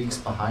 to 3 weeks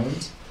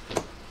behind.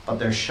 But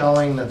they're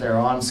showing that they're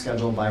on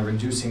schedule by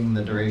reducing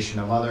the duration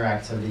of other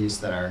activities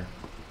that are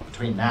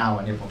between now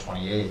and April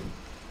 28th.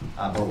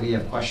 But we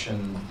have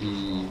questioned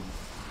the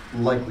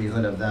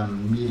likelihood of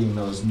them meeting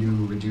those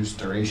new reduced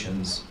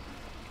durations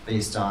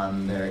based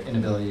on their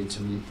inability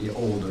to meet the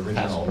old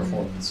original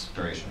performance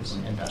durations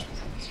and past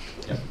performance.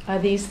 Yep. are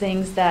these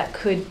things that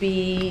could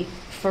be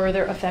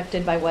further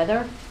affected by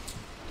weather?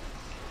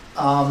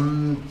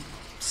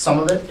 Some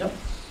of it, yep.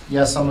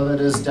 Yeah, some of it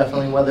is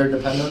definitely weather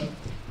dependent.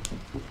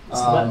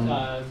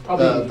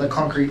 Probably The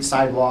concrete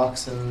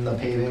sidewalks and the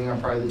paving are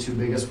probably the two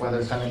biggest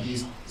weather kind of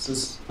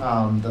pieces.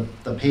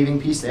 The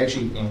paving piece, they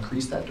actually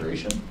increased that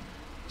duration.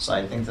 So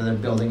I think that they're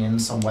building in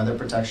some weather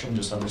protection,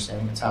 just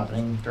understanding it's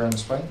happening during the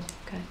spring.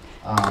 Okay.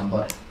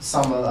 But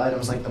some of the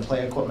items like the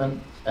play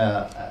equipment,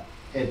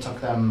 it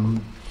took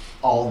them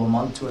all of a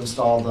month to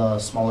install the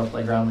smaller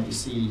playground that you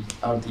see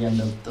out at the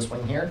end of the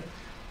swing here.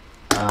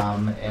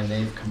 And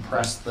they've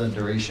compressed the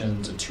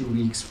duration to 2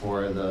 weeks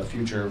for the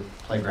future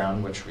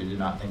playground, which we do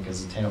not think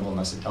is attainable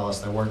unless they tell us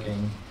they're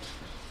working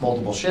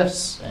multiple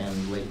shifts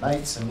and late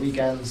nights and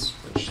weekends,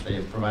 which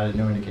they've provided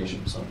no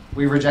indication. So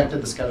we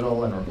rejected the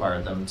schedule and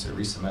required them to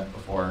resubmit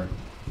before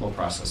we'll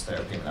process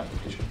their payment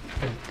application.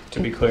 To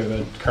be clear,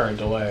 the current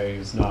delay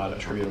is not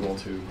attributable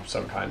to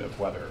some kind of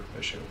weather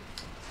issue.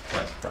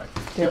 Right.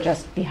 They're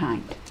just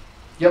behind.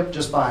 Yep,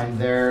 just behind.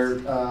 Their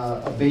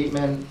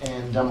abatement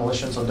and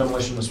demolition, so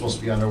demolition was supposed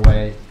to be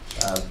underway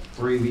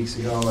 3 weeks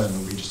ago,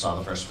 and we just saw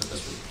the first of it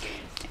this week.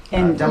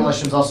 And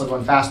Demolition's also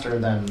going faster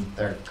than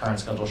their current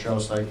schedule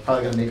shows, so they're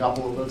probably gonna make up a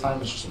little bit of time.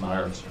 It's just a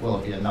matter of, will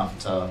it be enough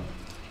to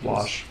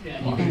Wash.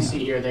 Yeah, you can see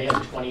here, they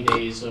have 20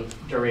 days of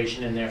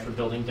duration in there for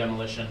building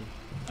demolition.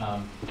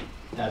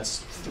 That's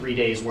 3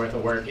 days worth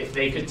of work. If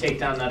they could take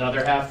down that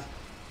other half,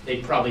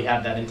 they'd probably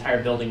have that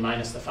entire building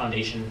minus the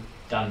foundation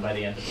done by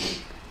the end of the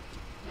week.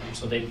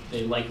 So they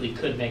likely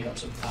could make up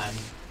some time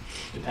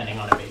depending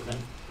on abatement.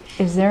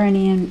 is there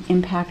any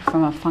impact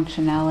from a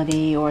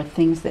functionality or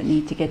things that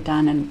need to get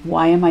done? And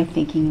why am I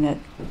thinking that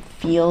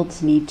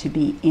fields need to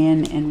be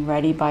in and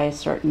ready by a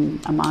certain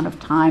amount of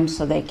time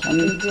so they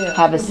can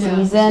have a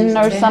season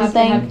or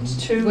something?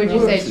 Would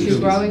you say 2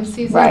 growing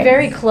seasons? Right. We're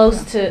very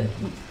close to,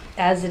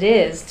 as it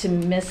is, to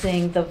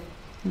missing the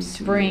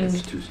spring,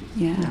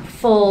 Yeah.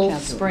 full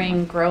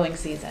spring growing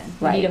season.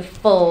 We Right. need a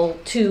full,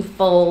 2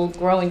 full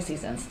growing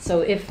seasons.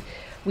 So if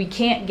we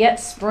can't get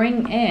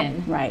spring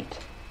in, Right.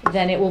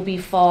 then it will be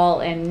fall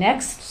and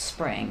next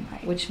spring,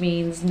 Right. which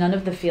means none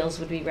of the fields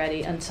would be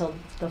ready until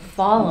the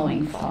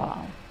following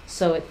fall.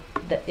 So it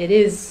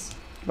is,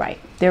 Right.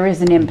 There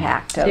is an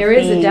impact of there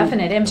is a being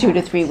definite impact. 2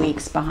 to 3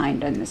 weeks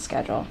behind on the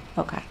schedule.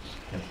 Okay.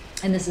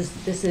 And this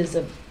is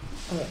a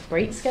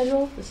great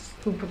schedule?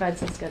 Who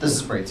provides the schedule? This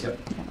is Braids, yep.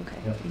 Okay,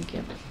 Yep. thank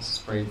you. This is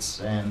Braids,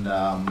 and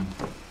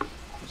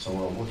so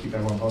we'll keep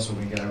everyone posted.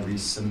 When we get it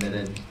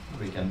resubmitted,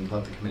 we can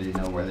let the committee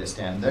know where they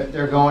stand.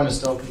 They're going to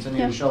still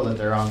continue to show that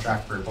they're on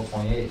track for April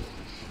 28th.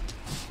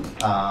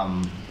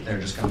 They're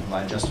just going to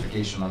provide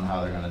justification on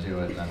how they're going to do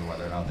it, and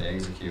whether or not they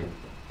execute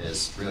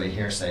is really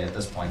hearsay at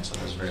this point, so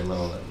there's very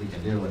little that we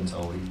can do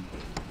until we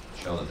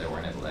show that they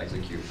weren't able to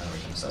execute, and we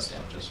can assess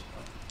damages.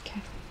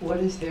 What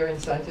is their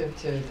incentive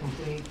to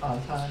complete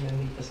on time and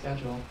meet the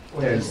schedule?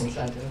 What There's- is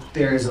incentive?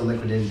 There is a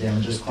liquidated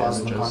damages clause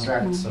in the Damages.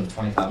 contract, so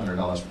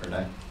 $2,500 per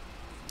day.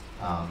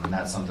 And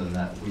that's something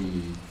that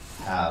we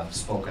have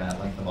spoken at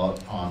length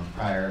about on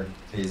prior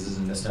phases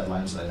and missed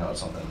deadlines. I know it's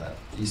something that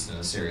Easton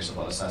is serious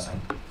about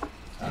assessing.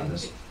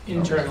 This-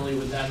 Internally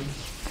with them,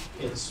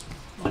 it's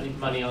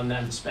money on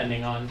them,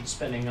 spending on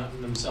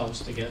themselves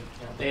to get,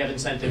 they have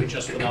incentive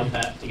just without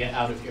that to get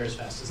out of here as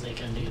fast as they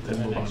can to get to Then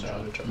the move on next to job.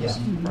 other jobs. Yeah.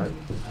 Right.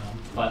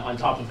 But on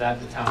top of that,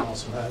 the town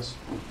also has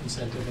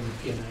incentive in the Do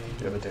P&I.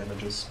 you have a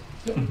damages?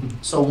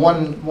 So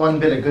one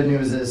bit of good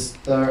news is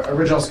the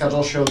original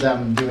schedule showed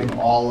them doing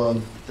all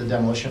of the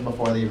demolition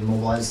before they even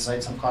mobilized the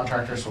site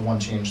subcontractor. So one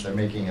change they're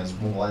making is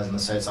mobilizing the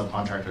site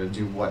subcontractor to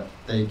do what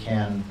they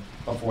can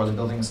before the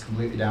building is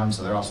completely down.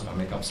 So they're also going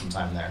to make up some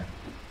time there.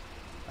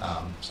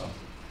 So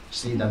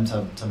just need them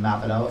to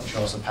map it out and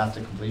show us a path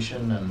to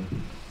completion. And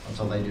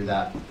until they do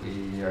that,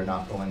 we are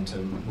not going to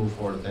move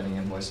forward with any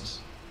invoices.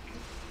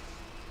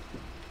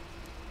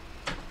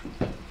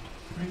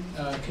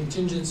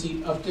 Contingency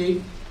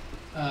update.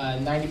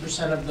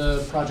 90% of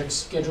the project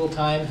schedule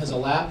time has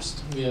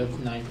elapsed. We have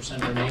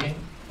 9% remaining.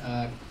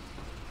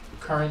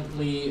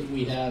 Currently,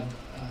 we have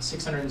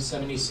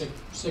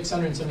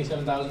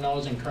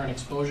 $677,000 in current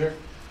exposure.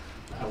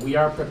 We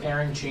are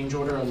preparing change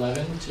order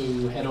 11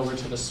 to head over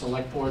to the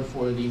select board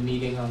for the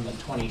meeting on the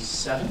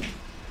 27th.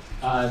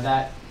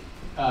 That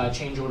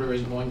change order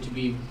is going to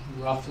be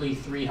roughly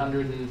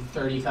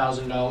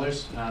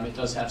 $330,000. It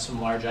does have some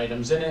large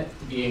items in it,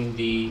 being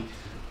the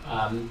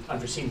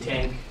unforeseen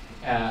tank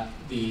at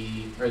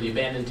the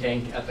abandoned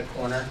tank at the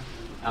corner.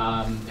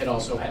 It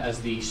also has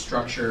the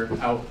structure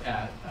out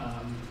at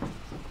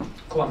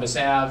Columbus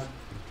Ave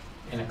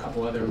and a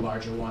couple other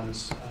larger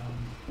ones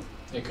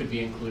that could be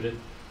included,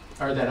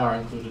 or that are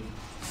included.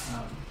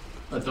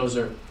 But those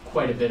are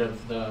quite a bit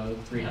of the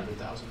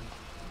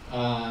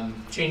 $300,000.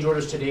 Change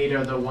orders to date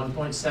are the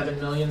 1.7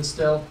 million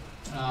still,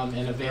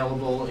 and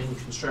available in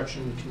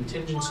construction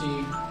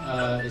contingency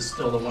is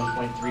still the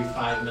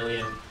 1.35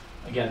 million.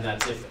 Again,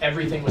 that's if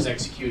everything was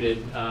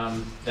executed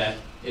that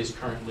is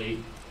currently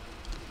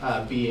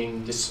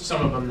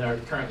some of them are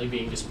currently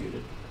being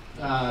disputed.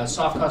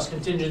 Soft cost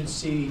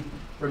contingency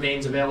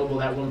remains available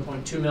at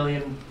 1.2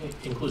 million,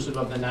 inclusive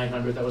of the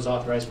 900 that was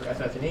authorized for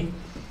FF&E.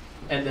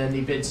 And then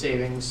the bid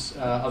savings,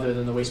 other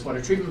than the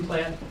wastewater treatment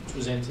plant, which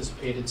was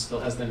anticipated, still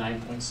has the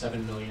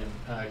 9.7 million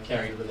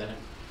carried within it.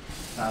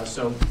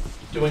 So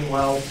doing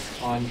well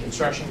on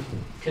construction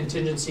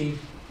contingency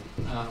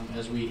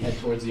as we head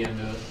towards the end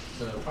of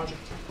the project.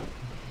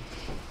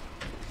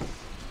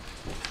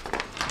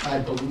 I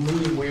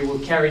believe we will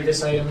carry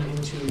this item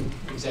into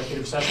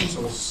executive session, so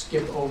we'll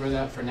skip over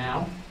that for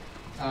now.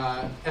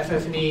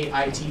 FF&E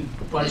IT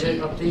budget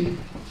update.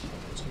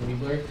 It's going to be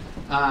blurry.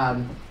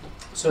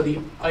 So the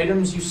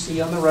items you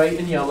see on the right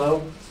in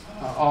yellow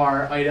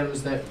are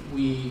items that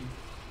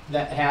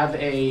have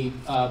a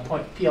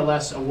point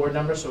PLS award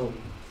number, so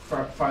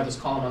farthest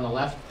column on the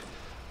left.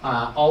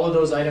 All of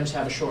those items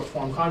have a short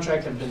form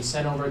contract, have been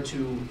sent over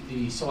to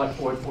the select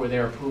board for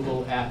their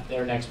approval at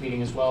their next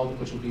meeting as well,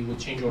 which will be with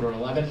change order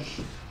 11.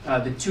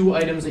 The two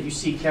items that you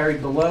see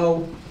carried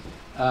below,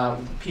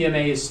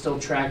 PMA is still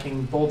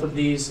tracking both of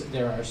these.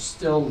 There are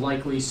still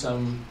likely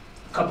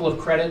a couple of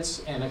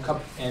credits and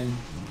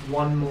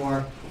one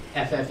more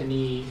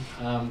FF&E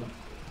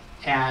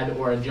add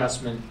or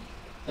adjustment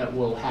that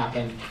will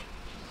happen.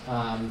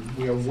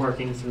 We are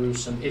working through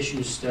some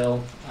issues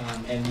still,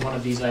 and one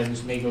of these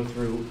items may go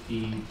through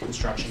the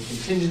construction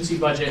contingency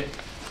budget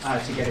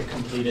to get it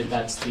completed.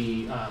 That's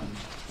the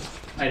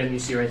item you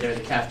see right there,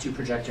 the CAF2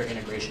 projector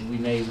integration. We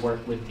may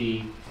work with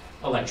the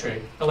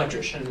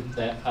electrician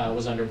that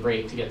was under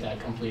break to get that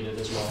completed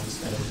as well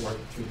instead of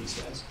working through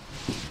these guys.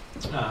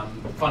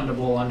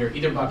 Fundable under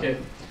either bucket,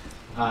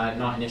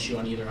 not an issue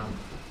on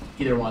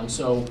either one.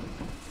 So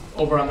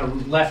over on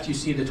the left, you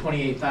see the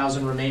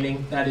 28,000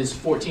 remaining. That is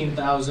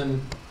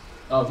 14,000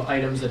 of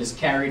items that is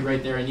carried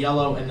right there in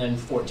yellow, and then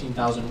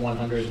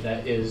 14,100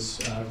 that is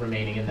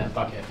remaining in that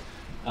bucket.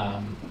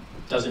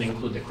 Doesn't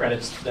include the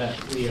credits that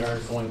we are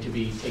going to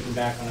be taking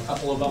back on a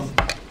couple of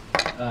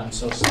them.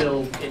 So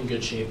still in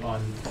good shape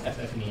on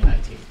FF&E and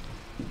IT.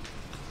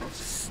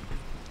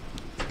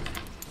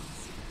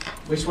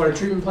 Wastewater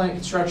treatment plant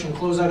construction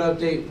closeout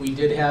update. We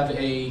did have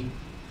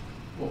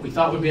what we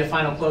thought would be a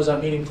final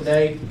closeout meeting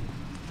today.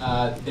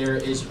 There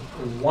is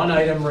one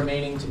item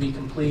remaining to be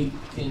complete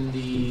in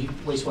the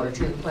wastewater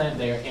treatment plant.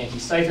 They are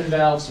anti-siphon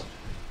valves.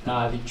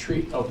 The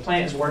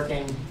plant is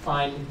working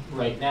fine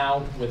right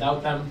now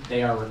without them.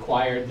 They are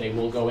required. They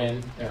will go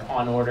in. They're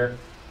on order.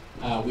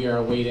 We are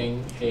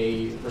awaiting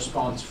a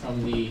response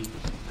from the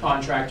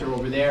contractor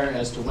over there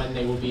as to when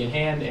they will be in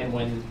hand and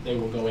when they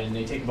will go in.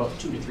 They take about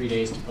 2 to 3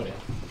 days to put in.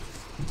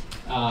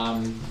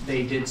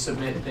 They did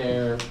submit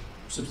their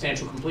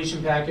substantial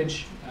completion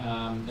package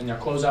and their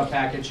closeout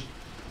package.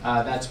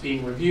 That's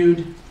being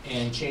reviewed,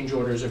 and change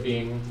orders are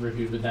being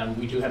reviewed with them.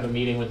 We do have a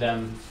meeting with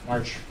them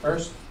March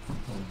 1st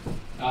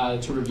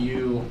to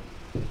review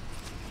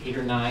 8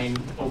 or 9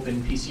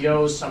 open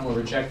PCOs. Some were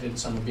rejected,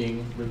 some are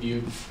being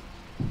reviewed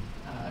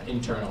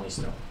internally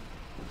still.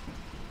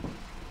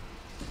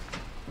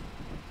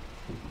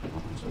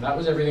 So that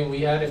was everything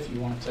we had. If you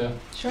want to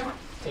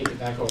take it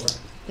back over.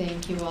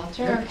 Thank you,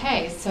 Walter.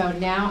 Okay, so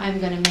now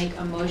I'm going to make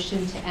a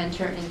motion to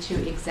enter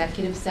into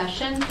executive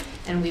session,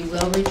 and we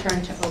will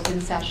return to open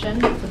session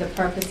for the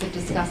purpose of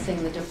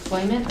discussing the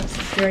deployment of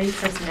security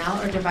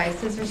personnel or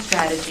devices or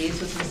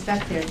strategies with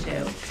respect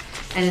thereto.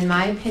 And in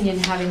my opinion,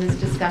 having this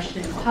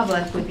discussion in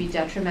public would be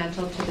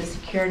detrimental to the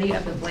security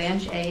of the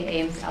Blanche A.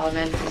 Ames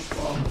Elementary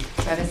School.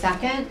 Do I have a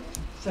second?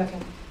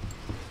 Second.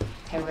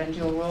 Okay, we're going to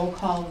do a roll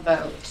call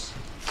vote.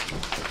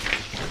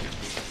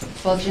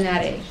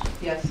 Fulgenetti.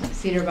 Yes.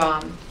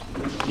 Cedarbaum.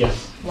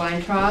 Yes.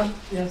 Weintraub.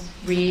 Yes.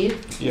 Reed.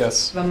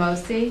 Yes.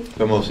 Vamosi.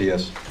 Vamosi,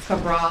 yes.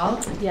 Cabral.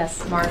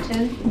 Yes.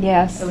 Martin.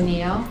 Yes.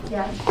 O'Neill.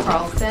 Yes.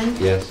 Carlson.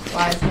 Yes.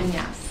 Wiseman,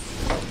 yes.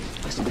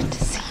 It was good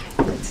to see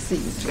you. Good to see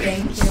you.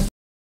 Thank you.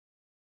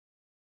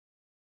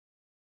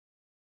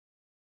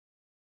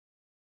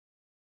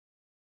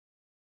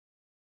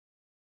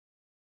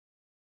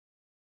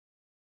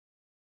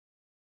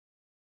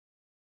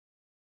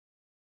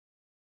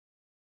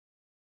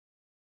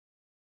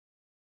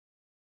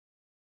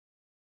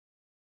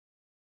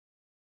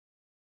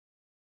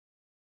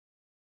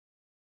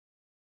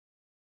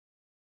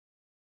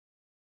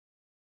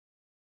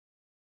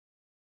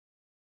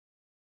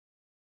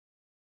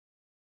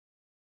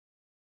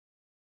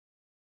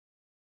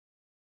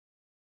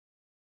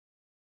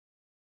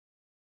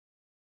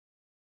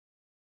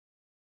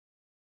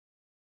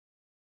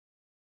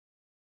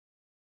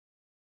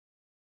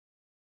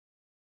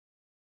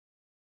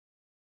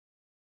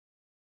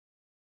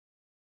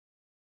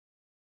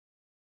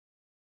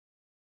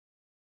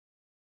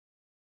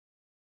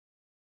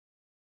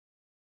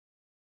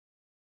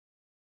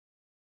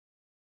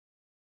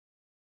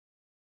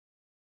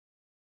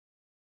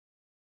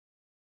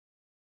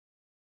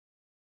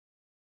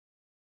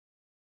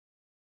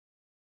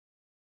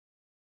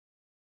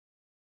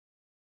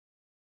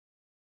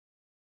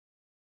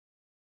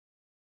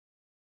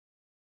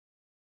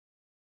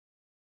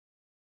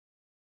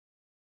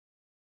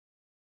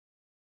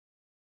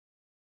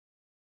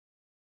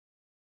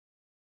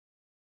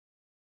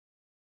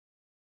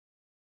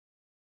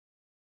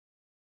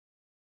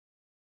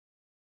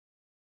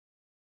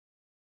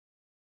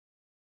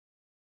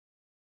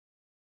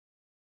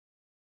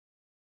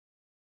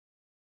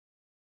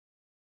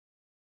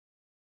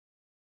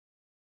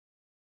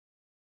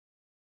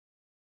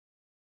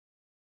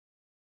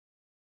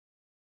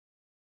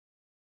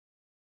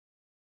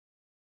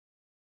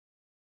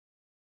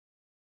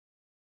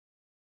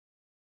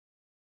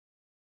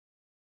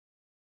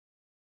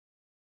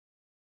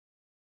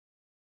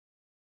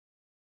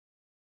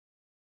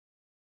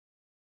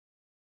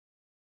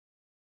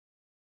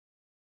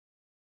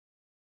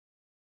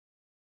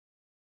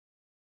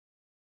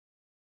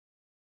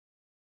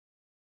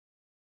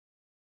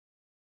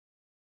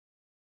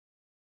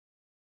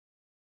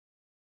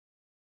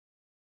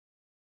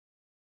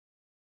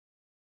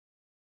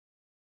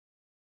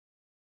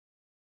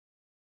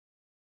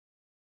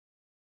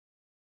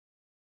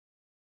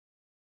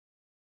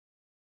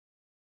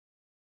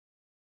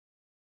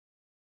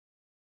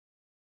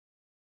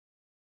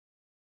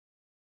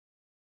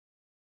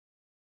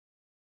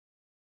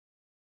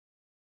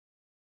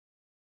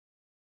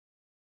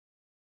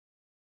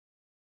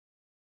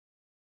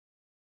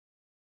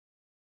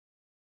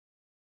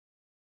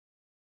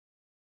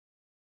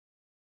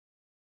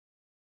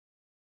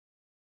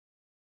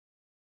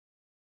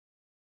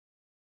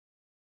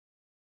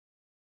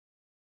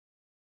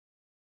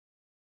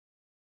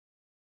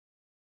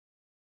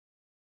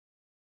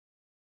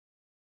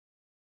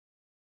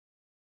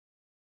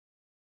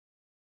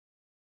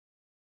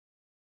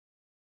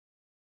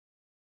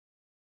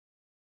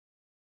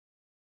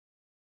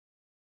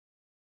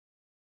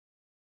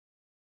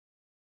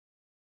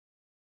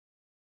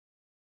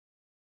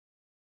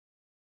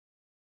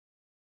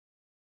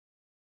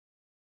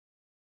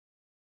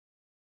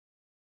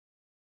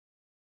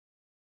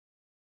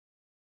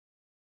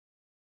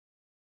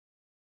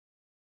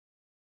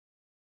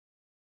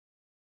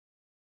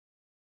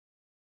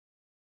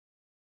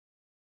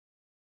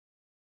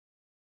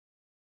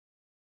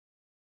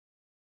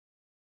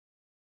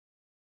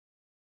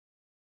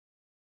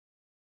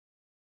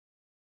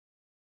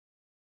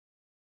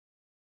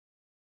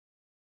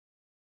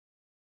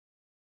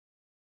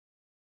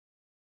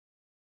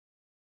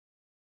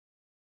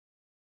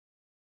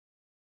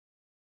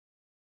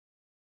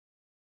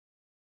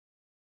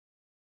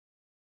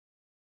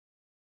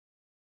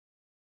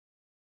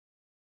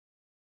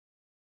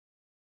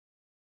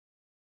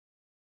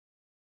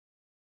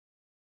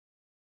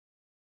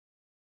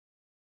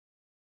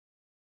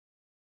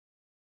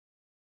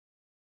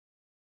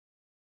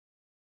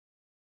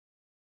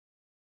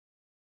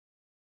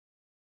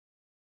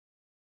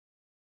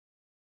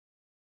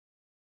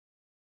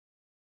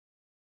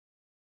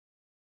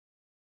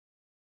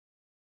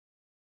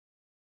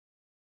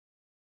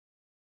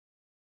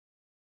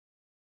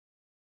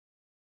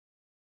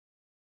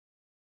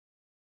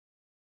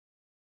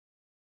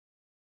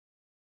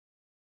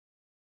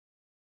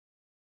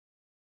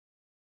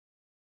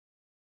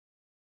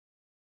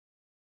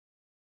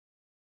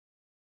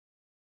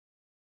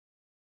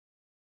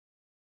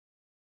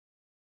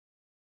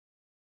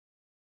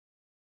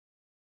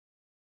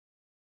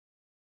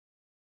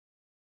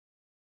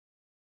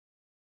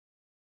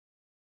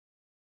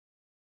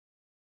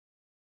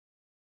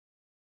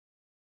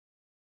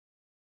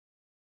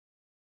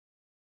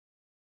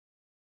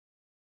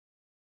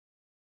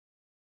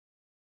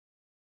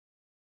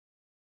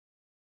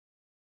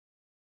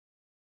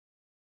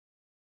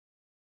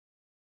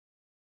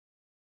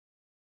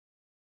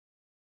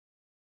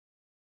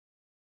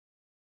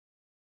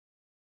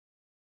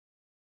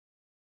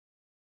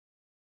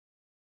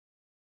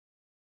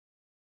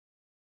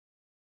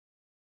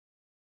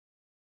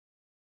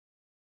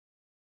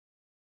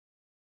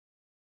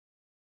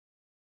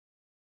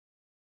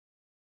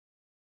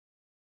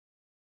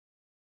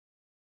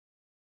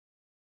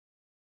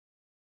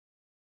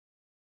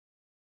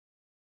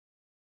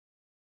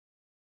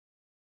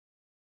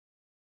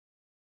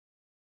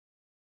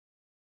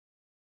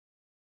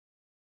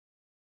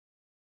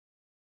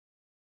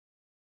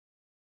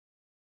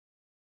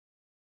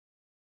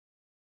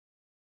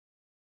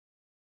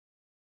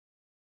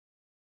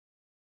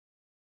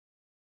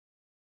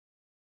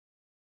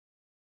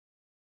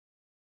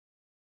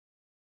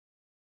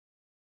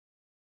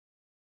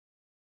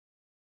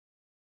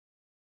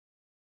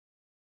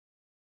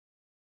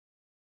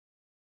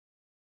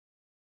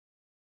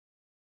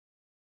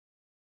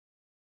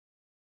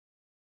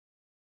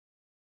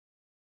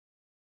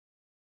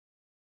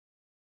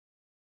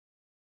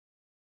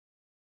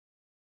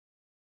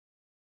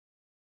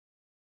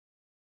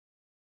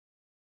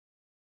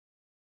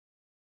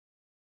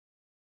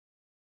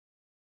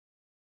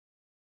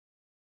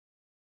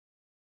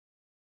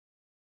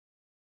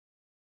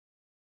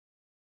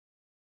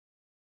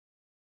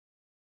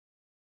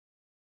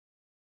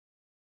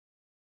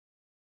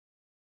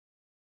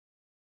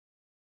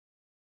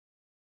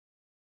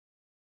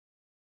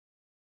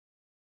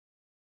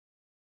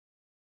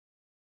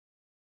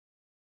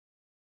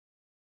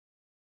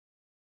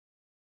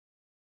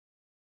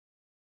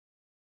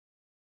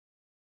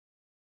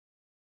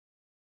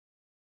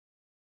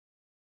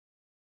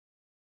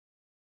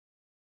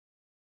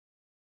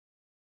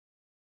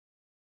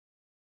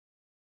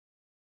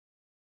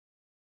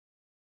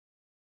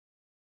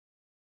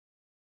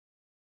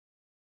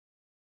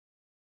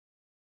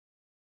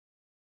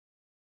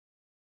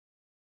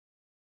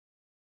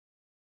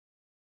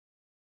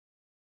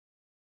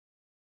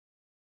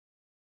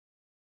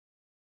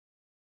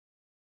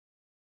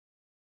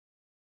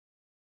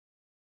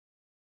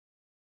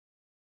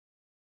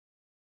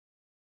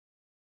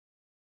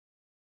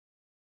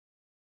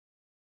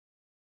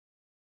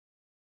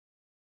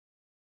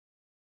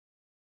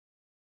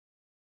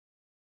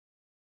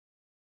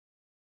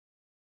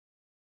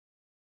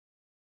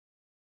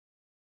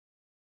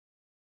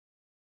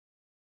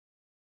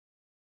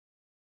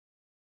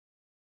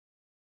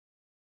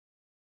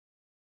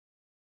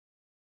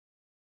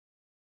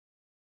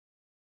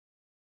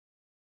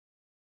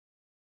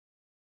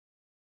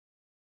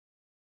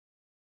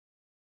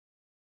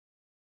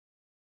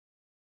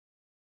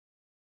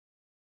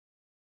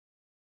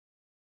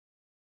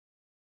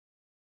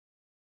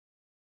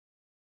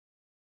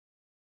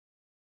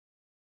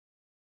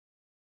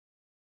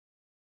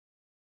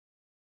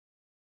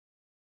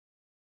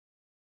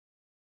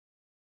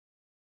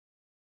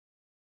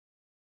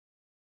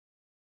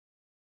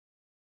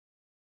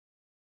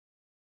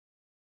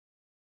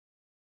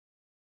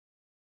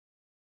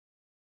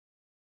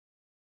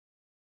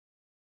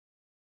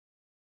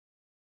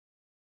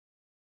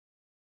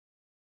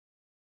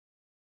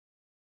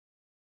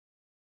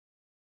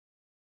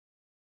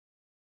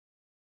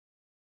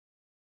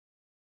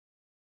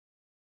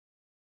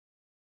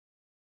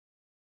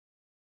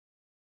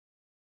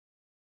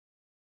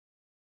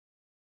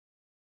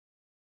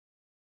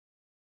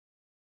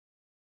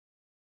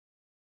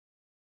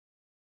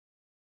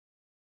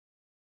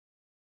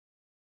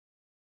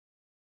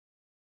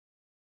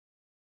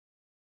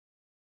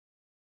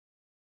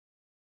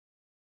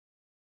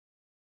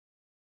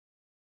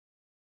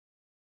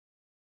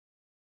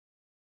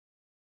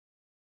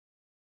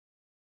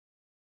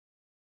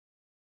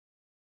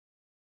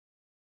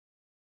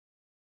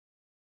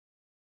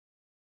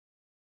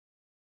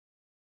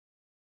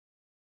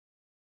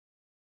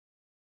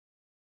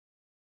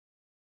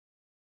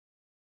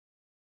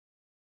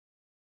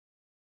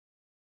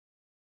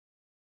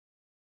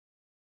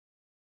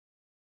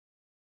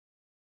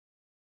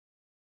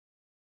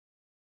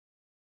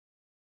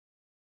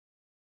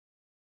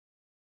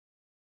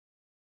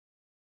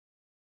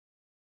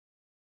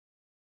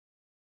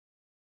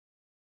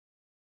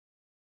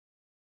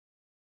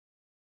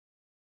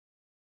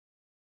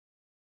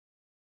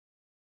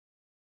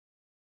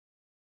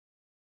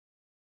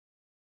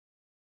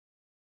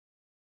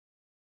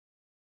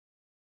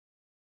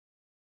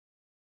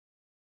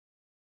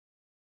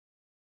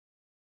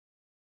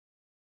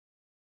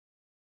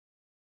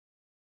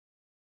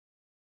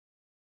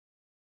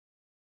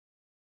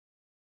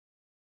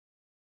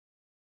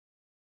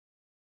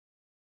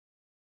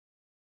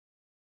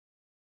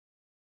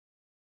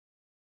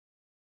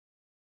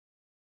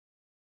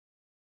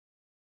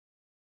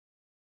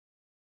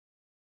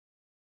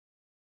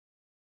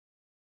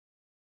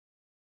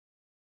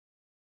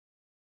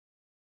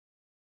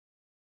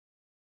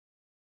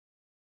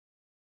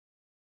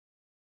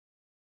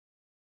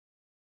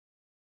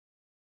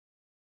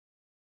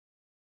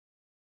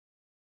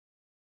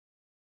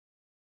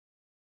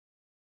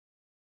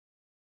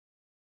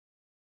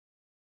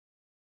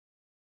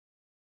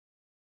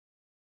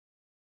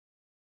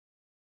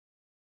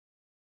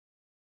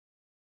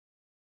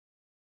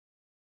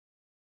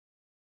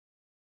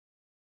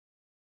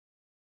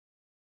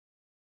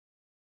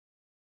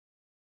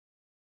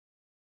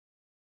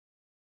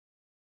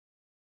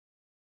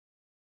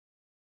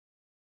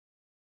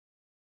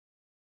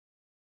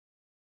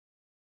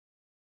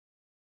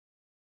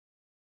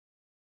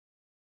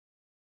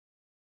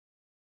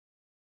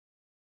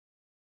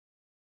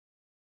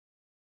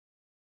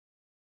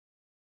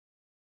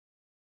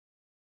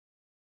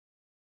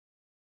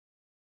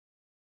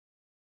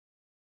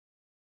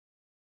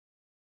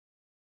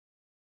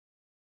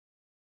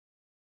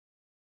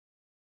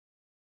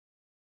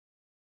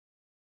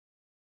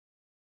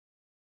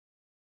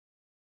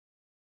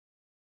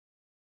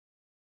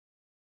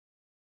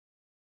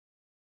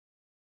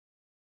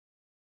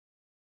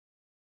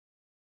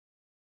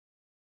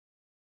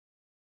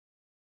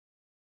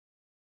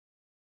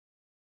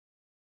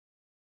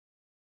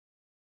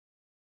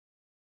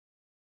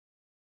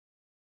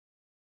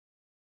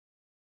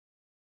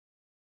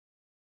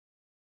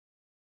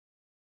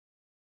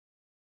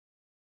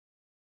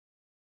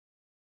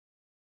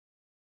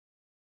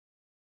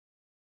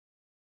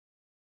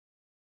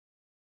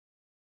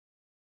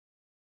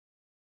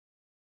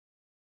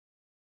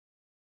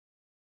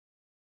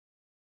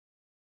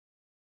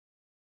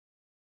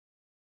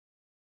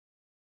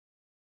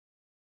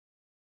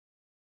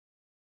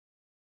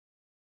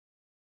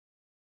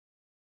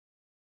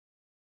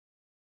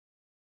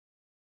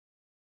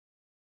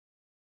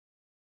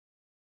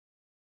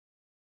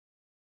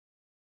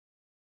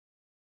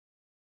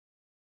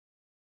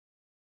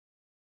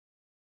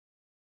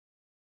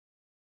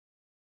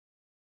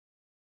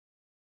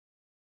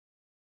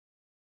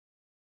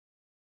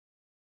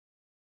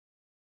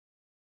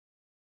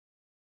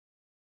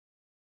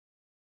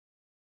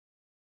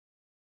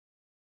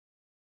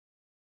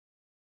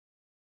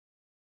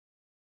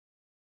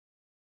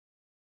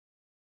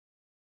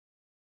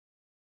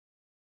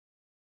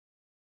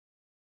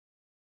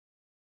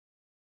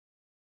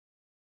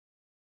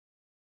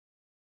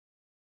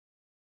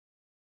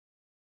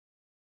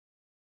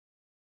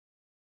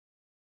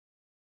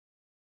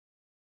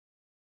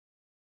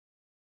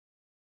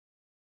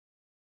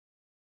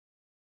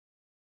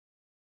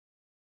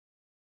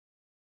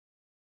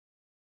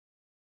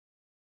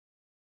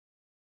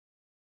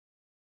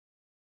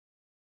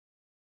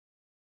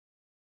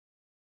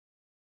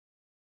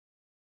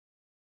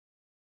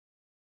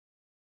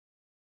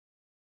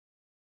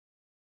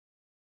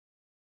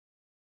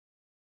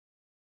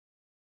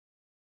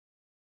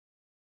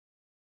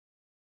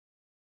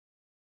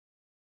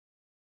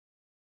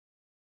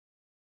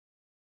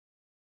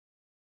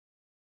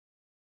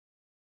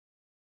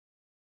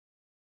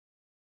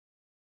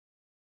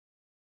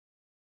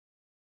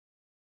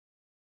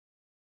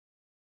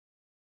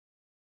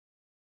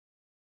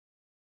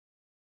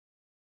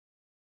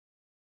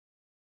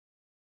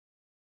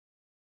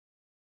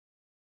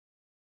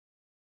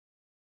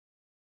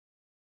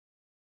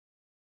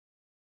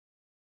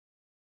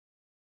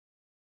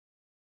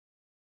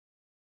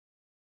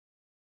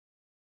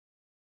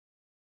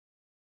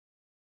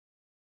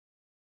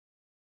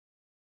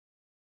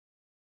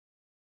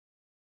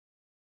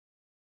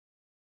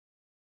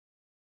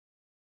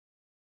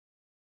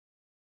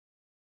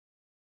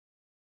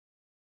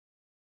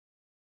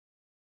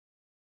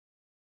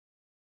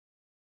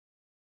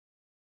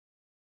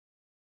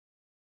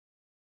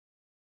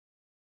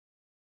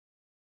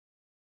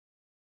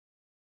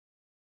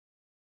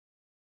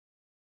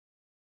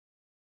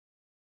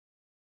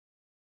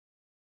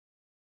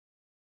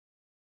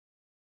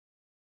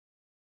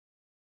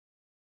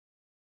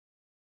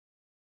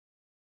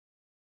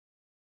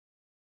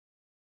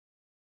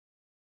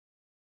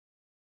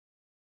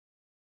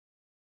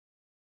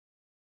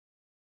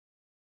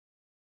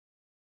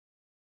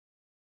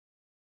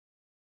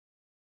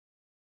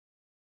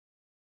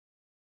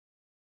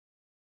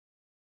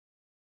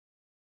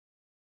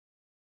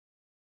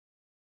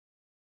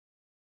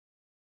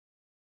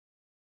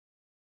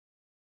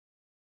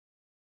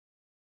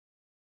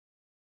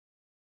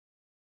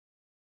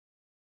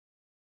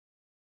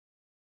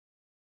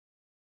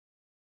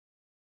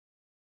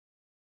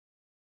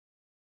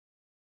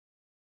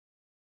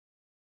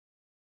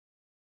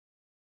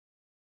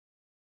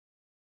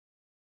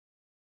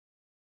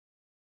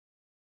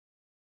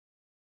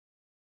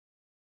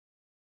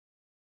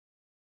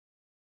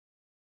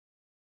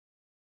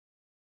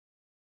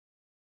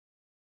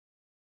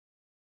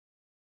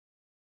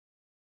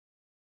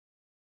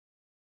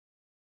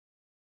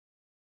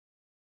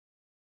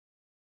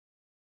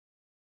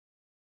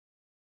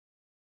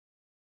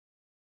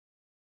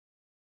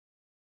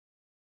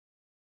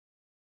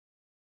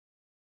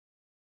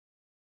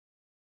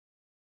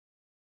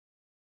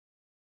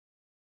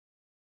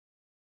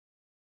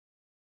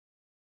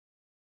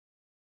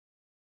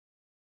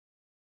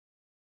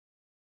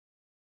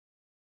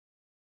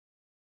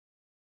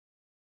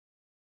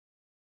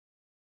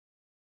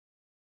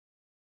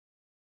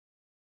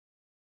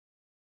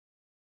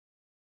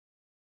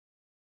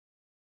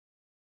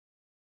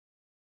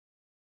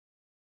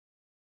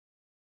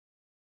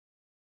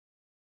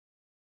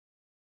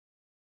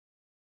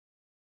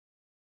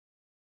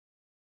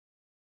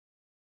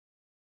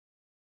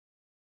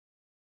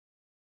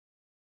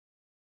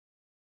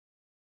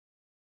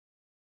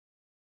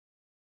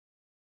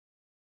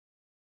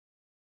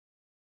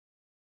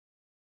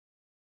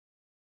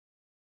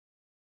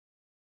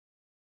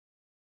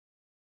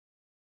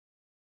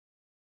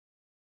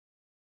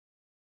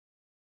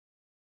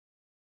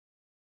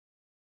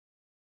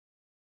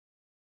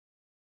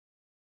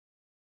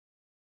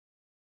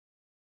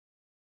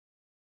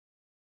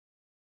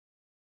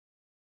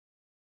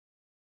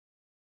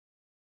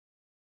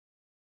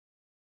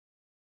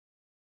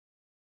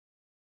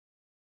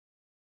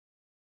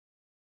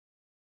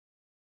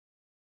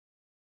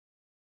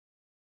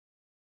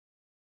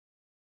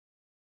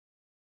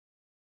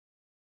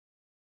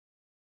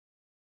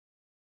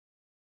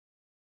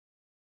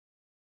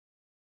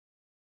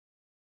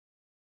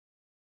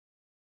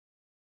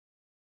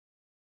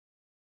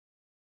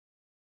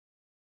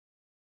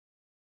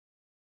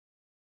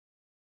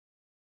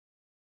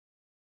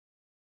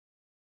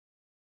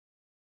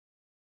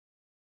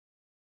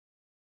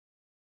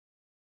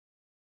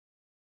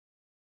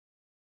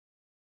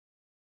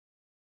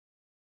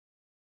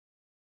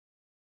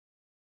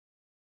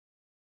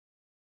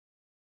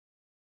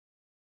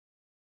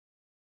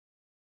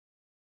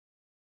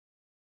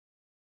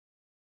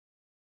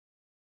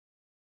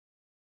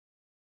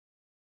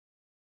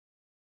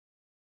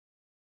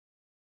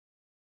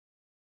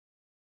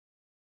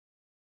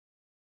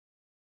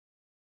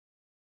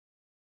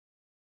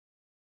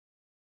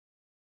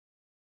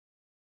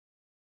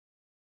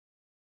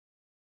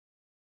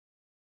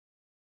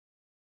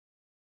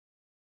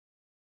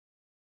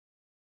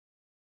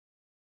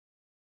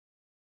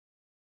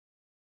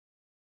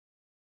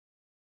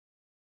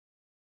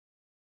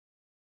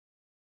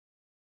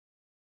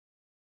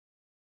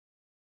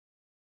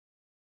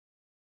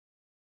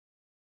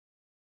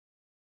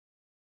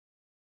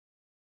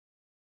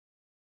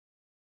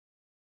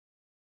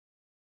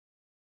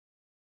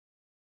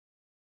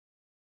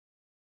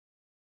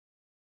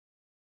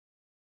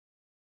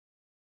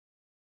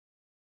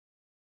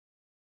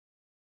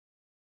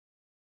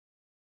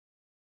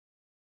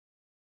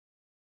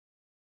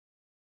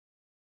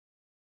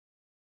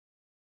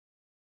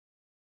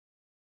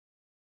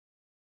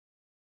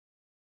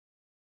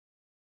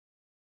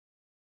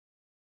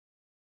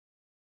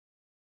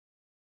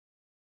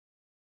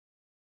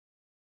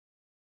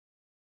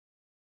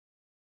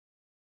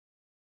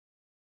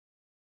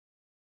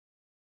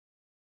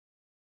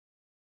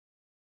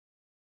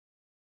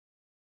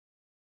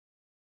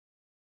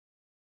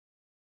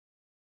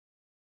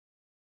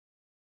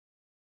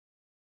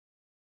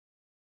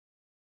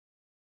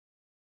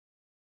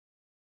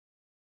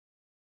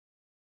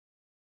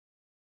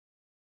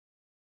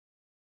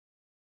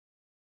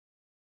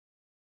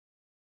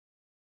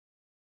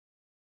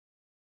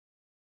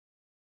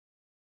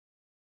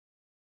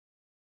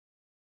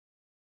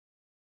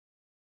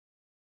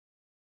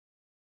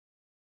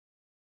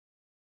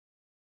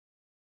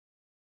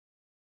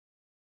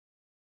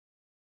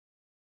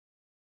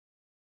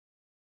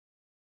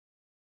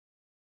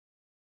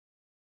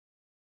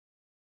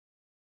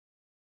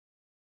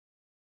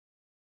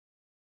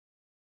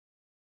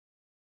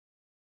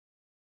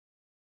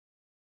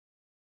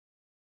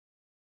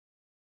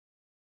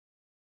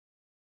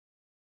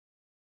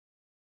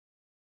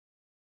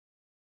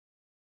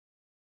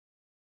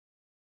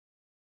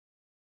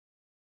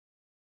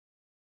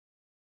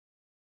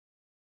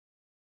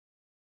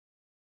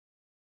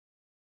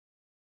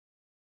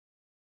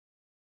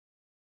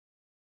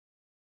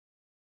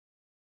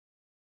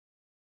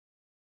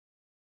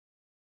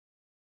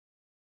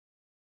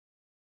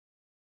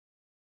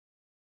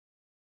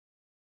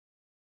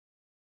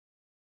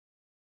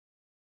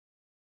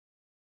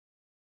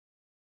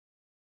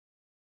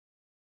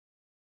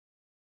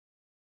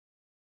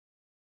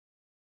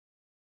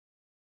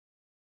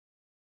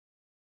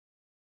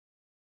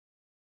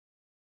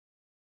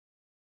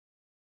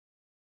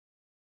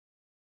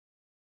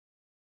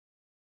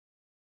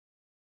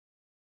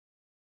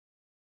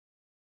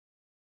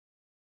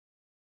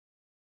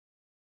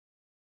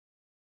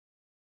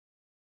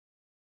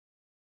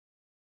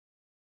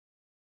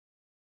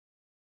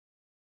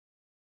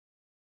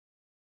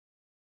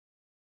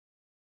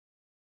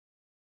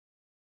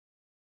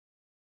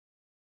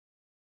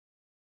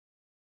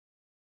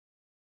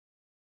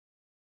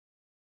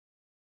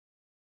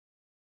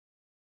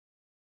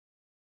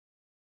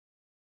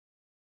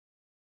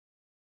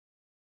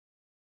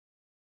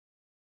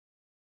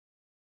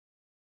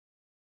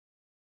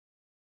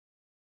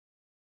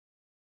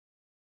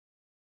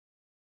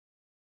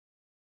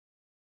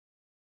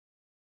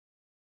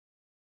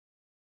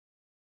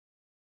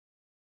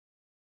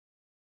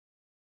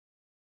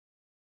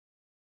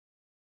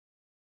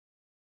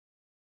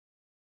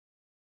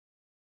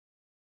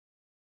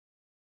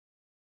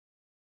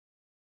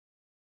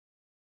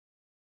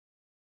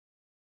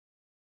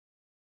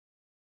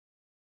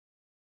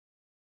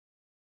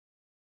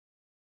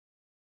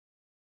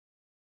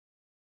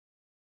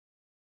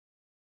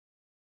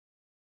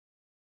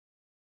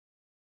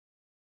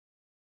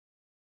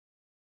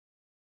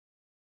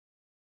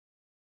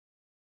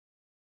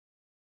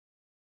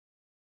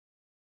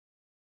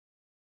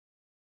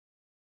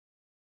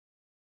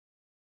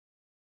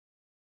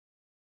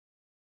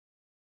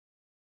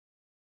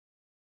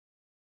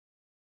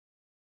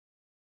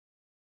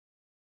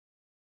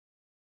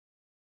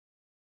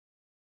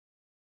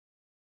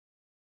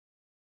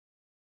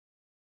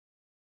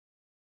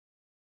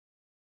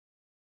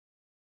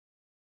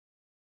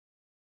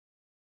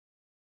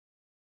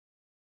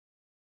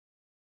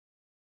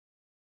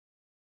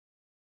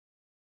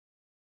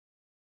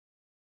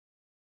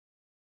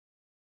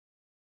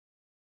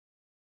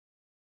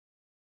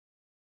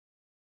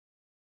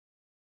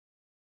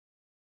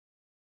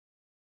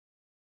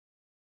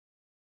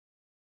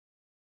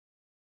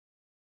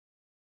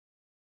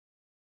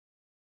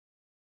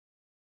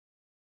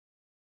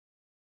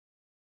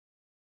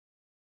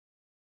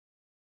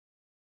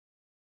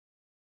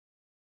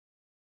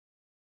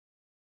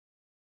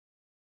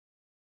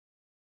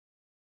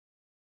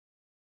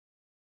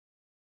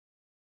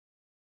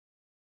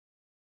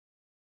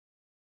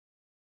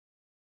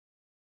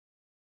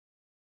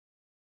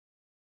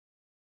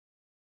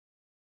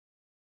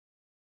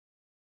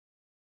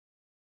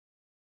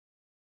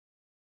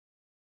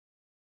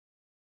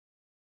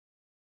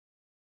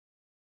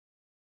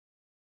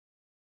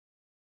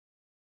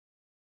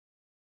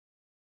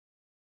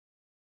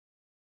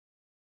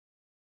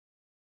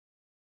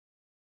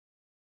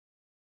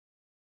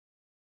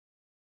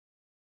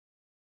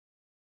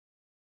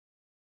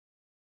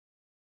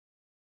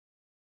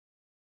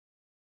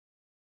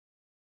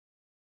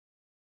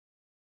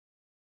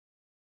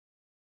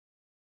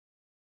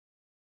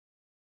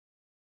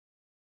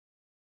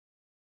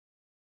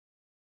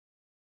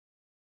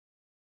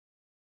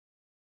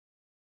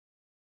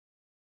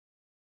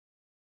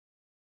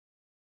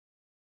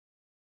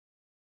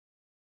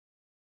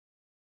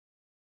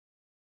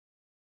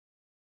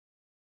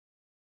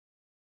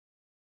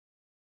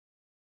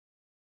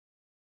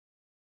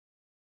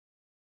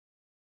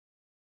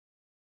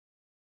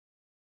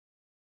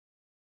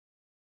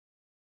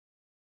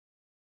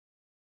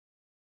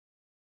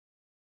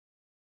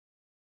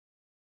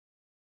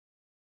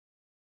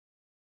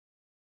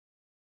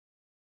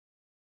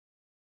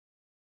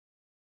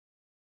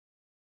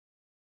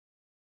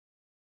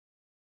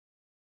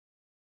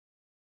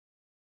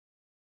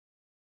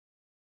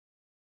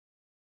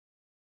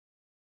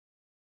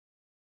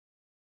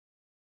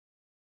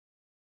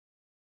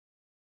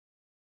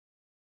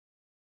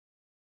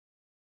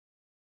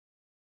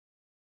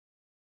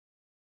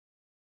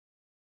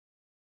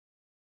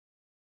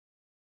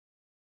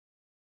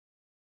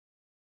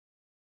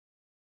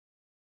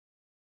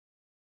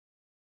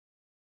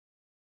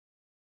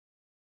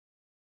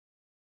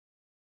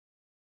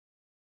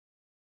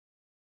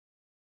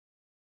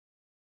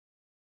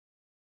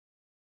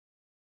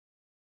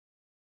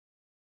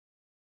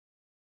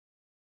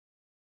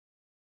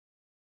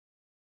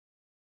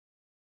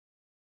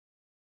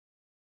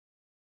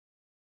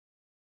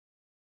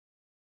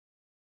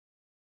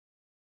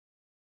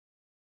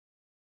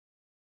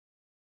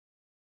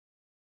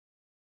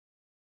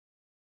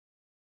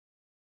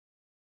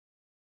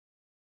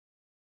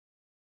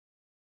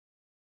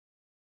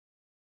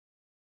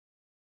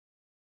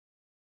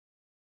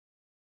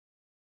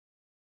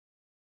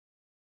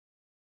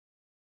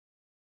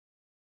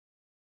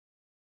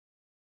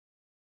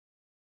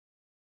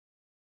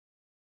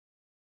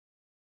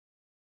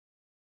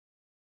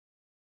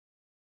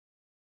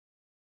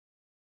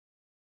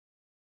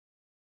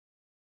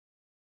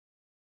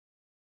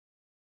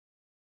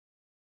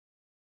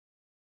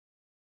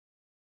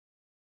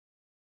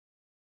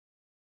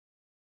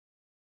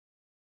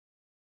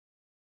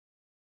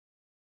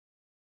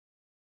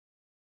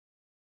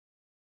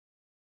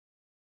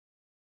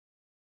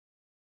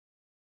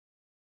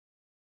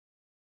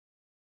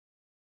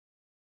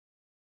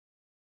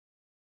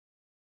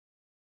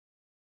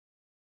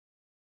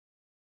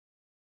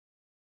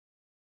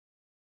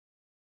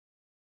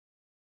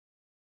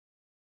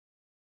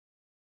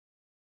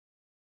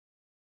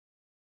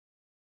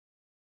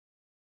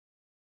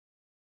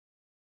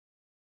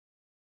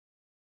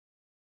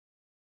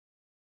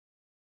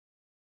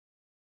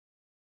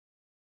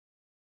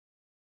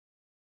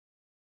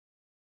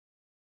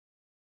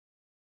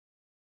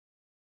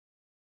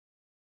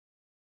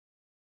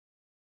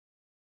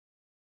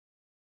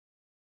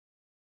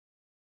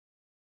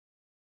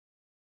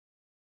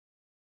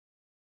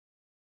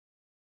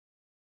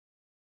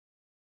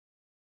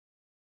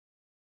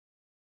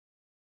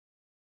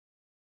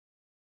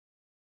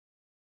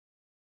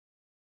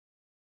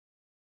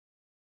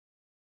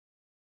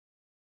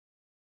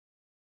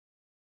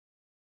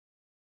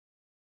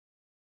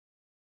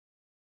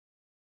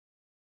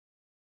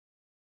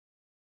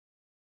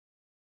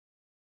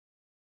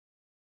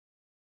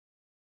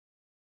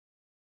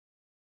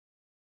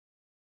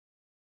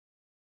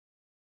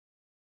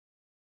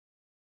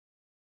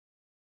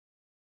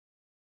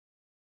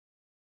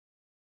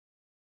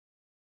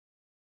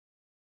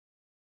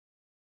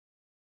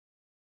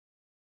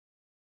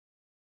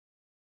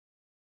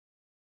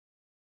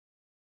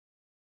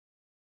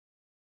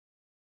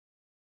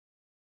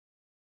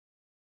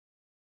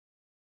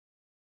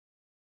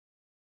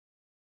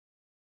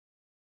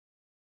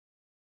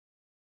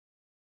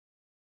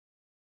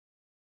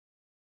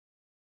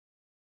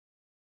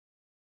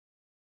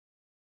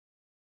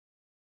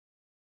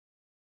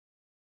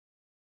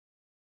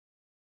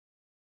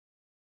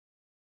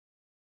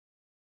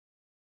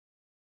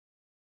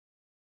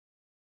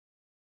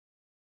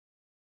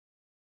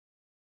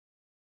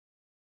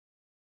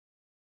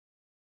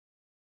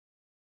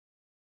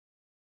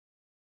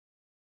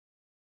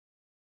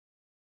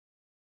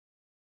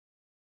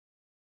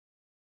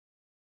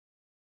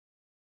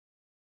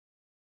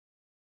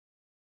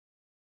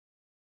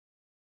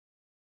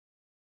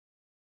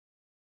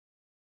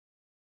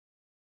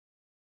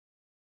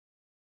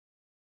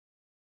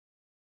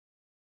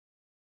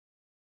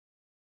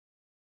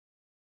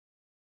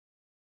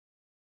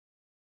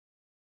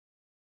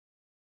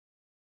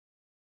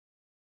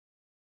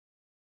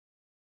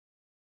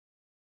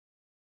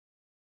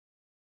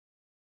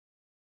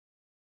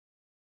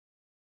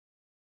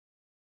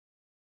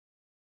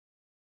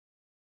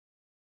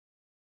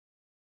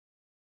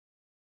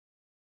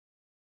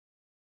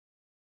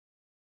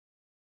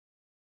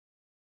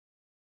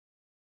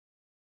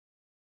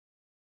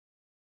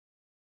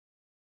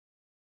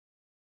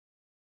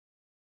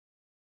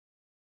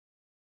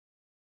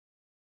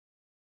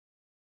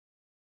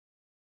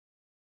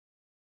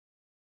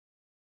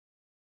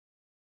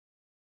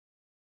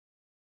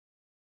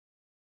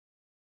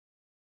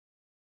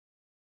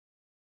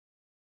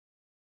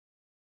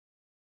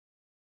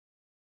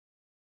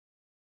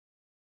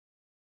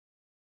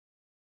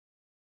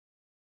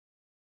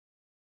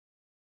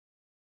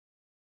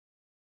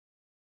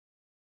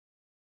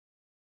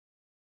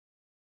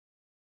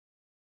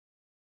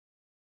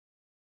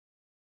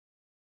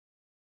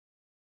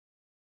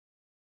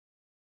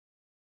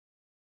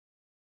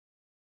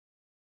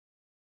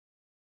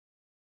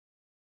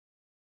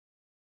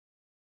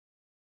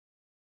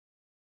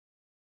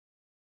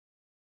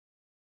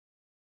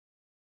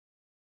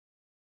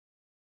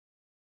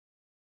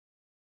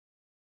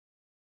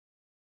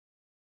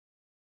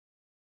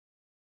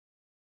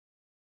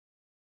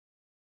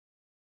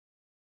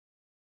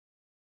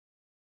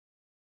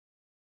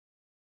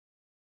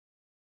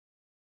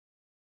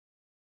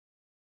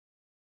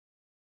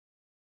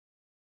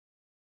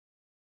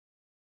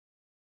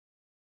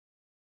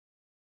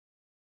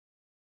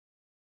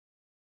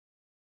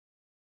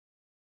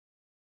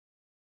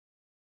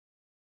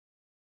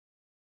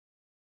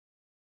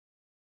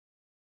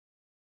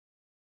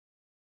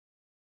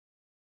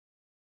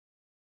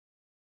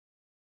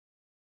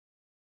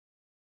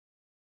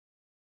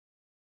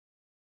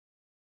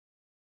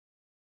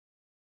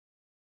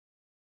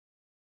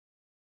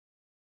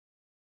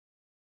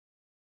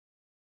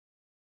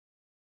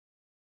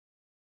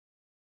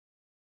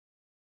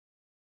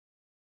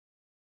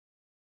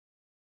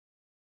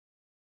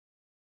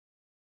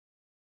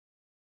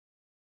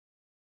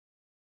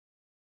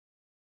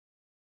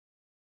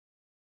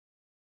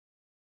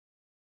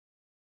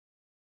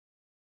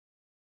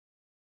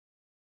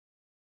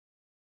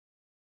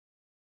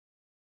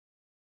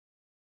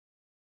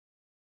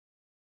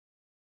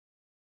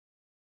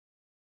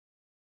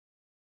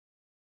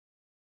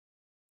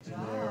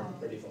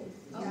 pretty full.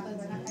 Yeah, when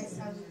I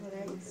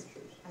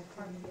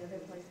parked the other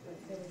place, but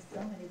there was so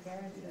many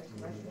parents that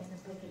were rushing in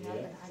and picking up,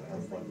 and I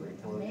was like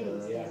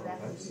amazed that that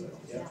was,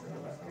 that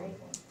was great.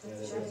 Yeah,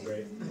 that was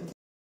great.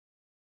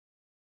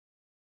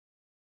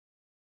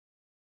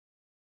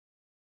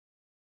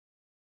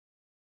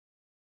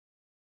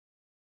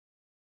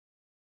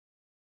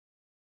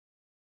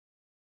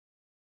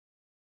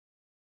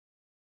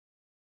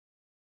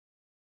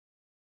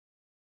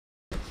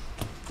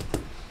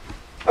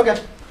 Okay.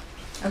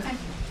 Okay.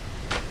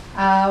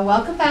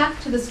 Welcome back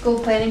to the school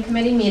planning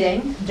committee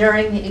meeting.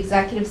 During the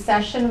executive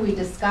session, we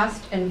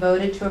discussed and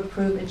voted to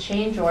approve a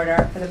change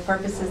order for the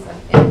purposes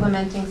of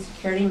implementing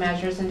security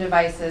measures and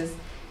devices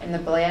in the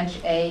Blanche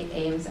A.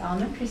 Ames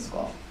Elementary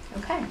School.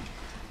 Okay.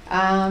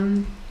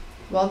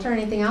 Walter,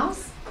 anything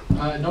else?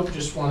 Nope,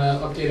 just want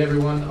to update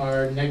everyone.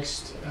 Our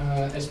next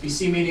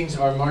SBC meetings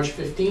are March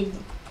 15th,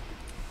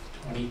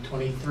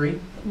 2023,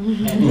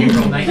 and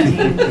April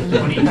 19th,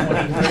 2023.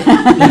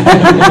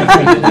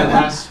 We did that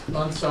last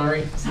month,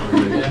 sorry. It's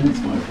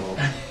my fault.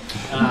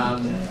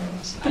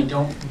 I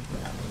don't,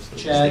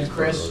 Chad,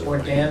 Chris, or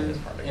Dan,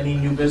 any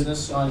new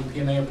business on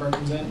PMA or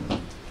Perkins Inn?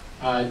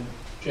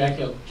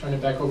 Jackie, I'll turn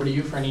it back over to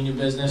you for any new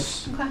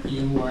business Okay.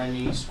 you or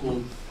any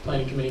school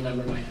planning committee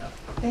member might have.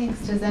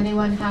 Thanks. Does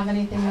anyone have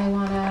anything they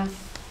want to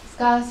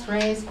discuss,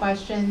 raise,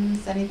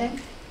 questions, anything?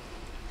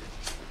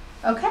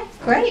 Okay,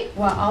 great.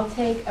 Well, I'll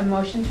take a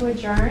motion to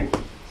adjourn.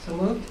 So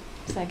moved?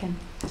 Second.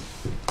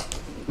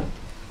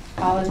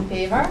 All in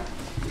favor?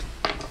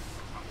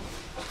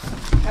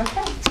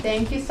 Okay,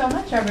 thank you so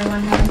much,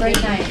 everyone. Have a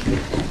great night.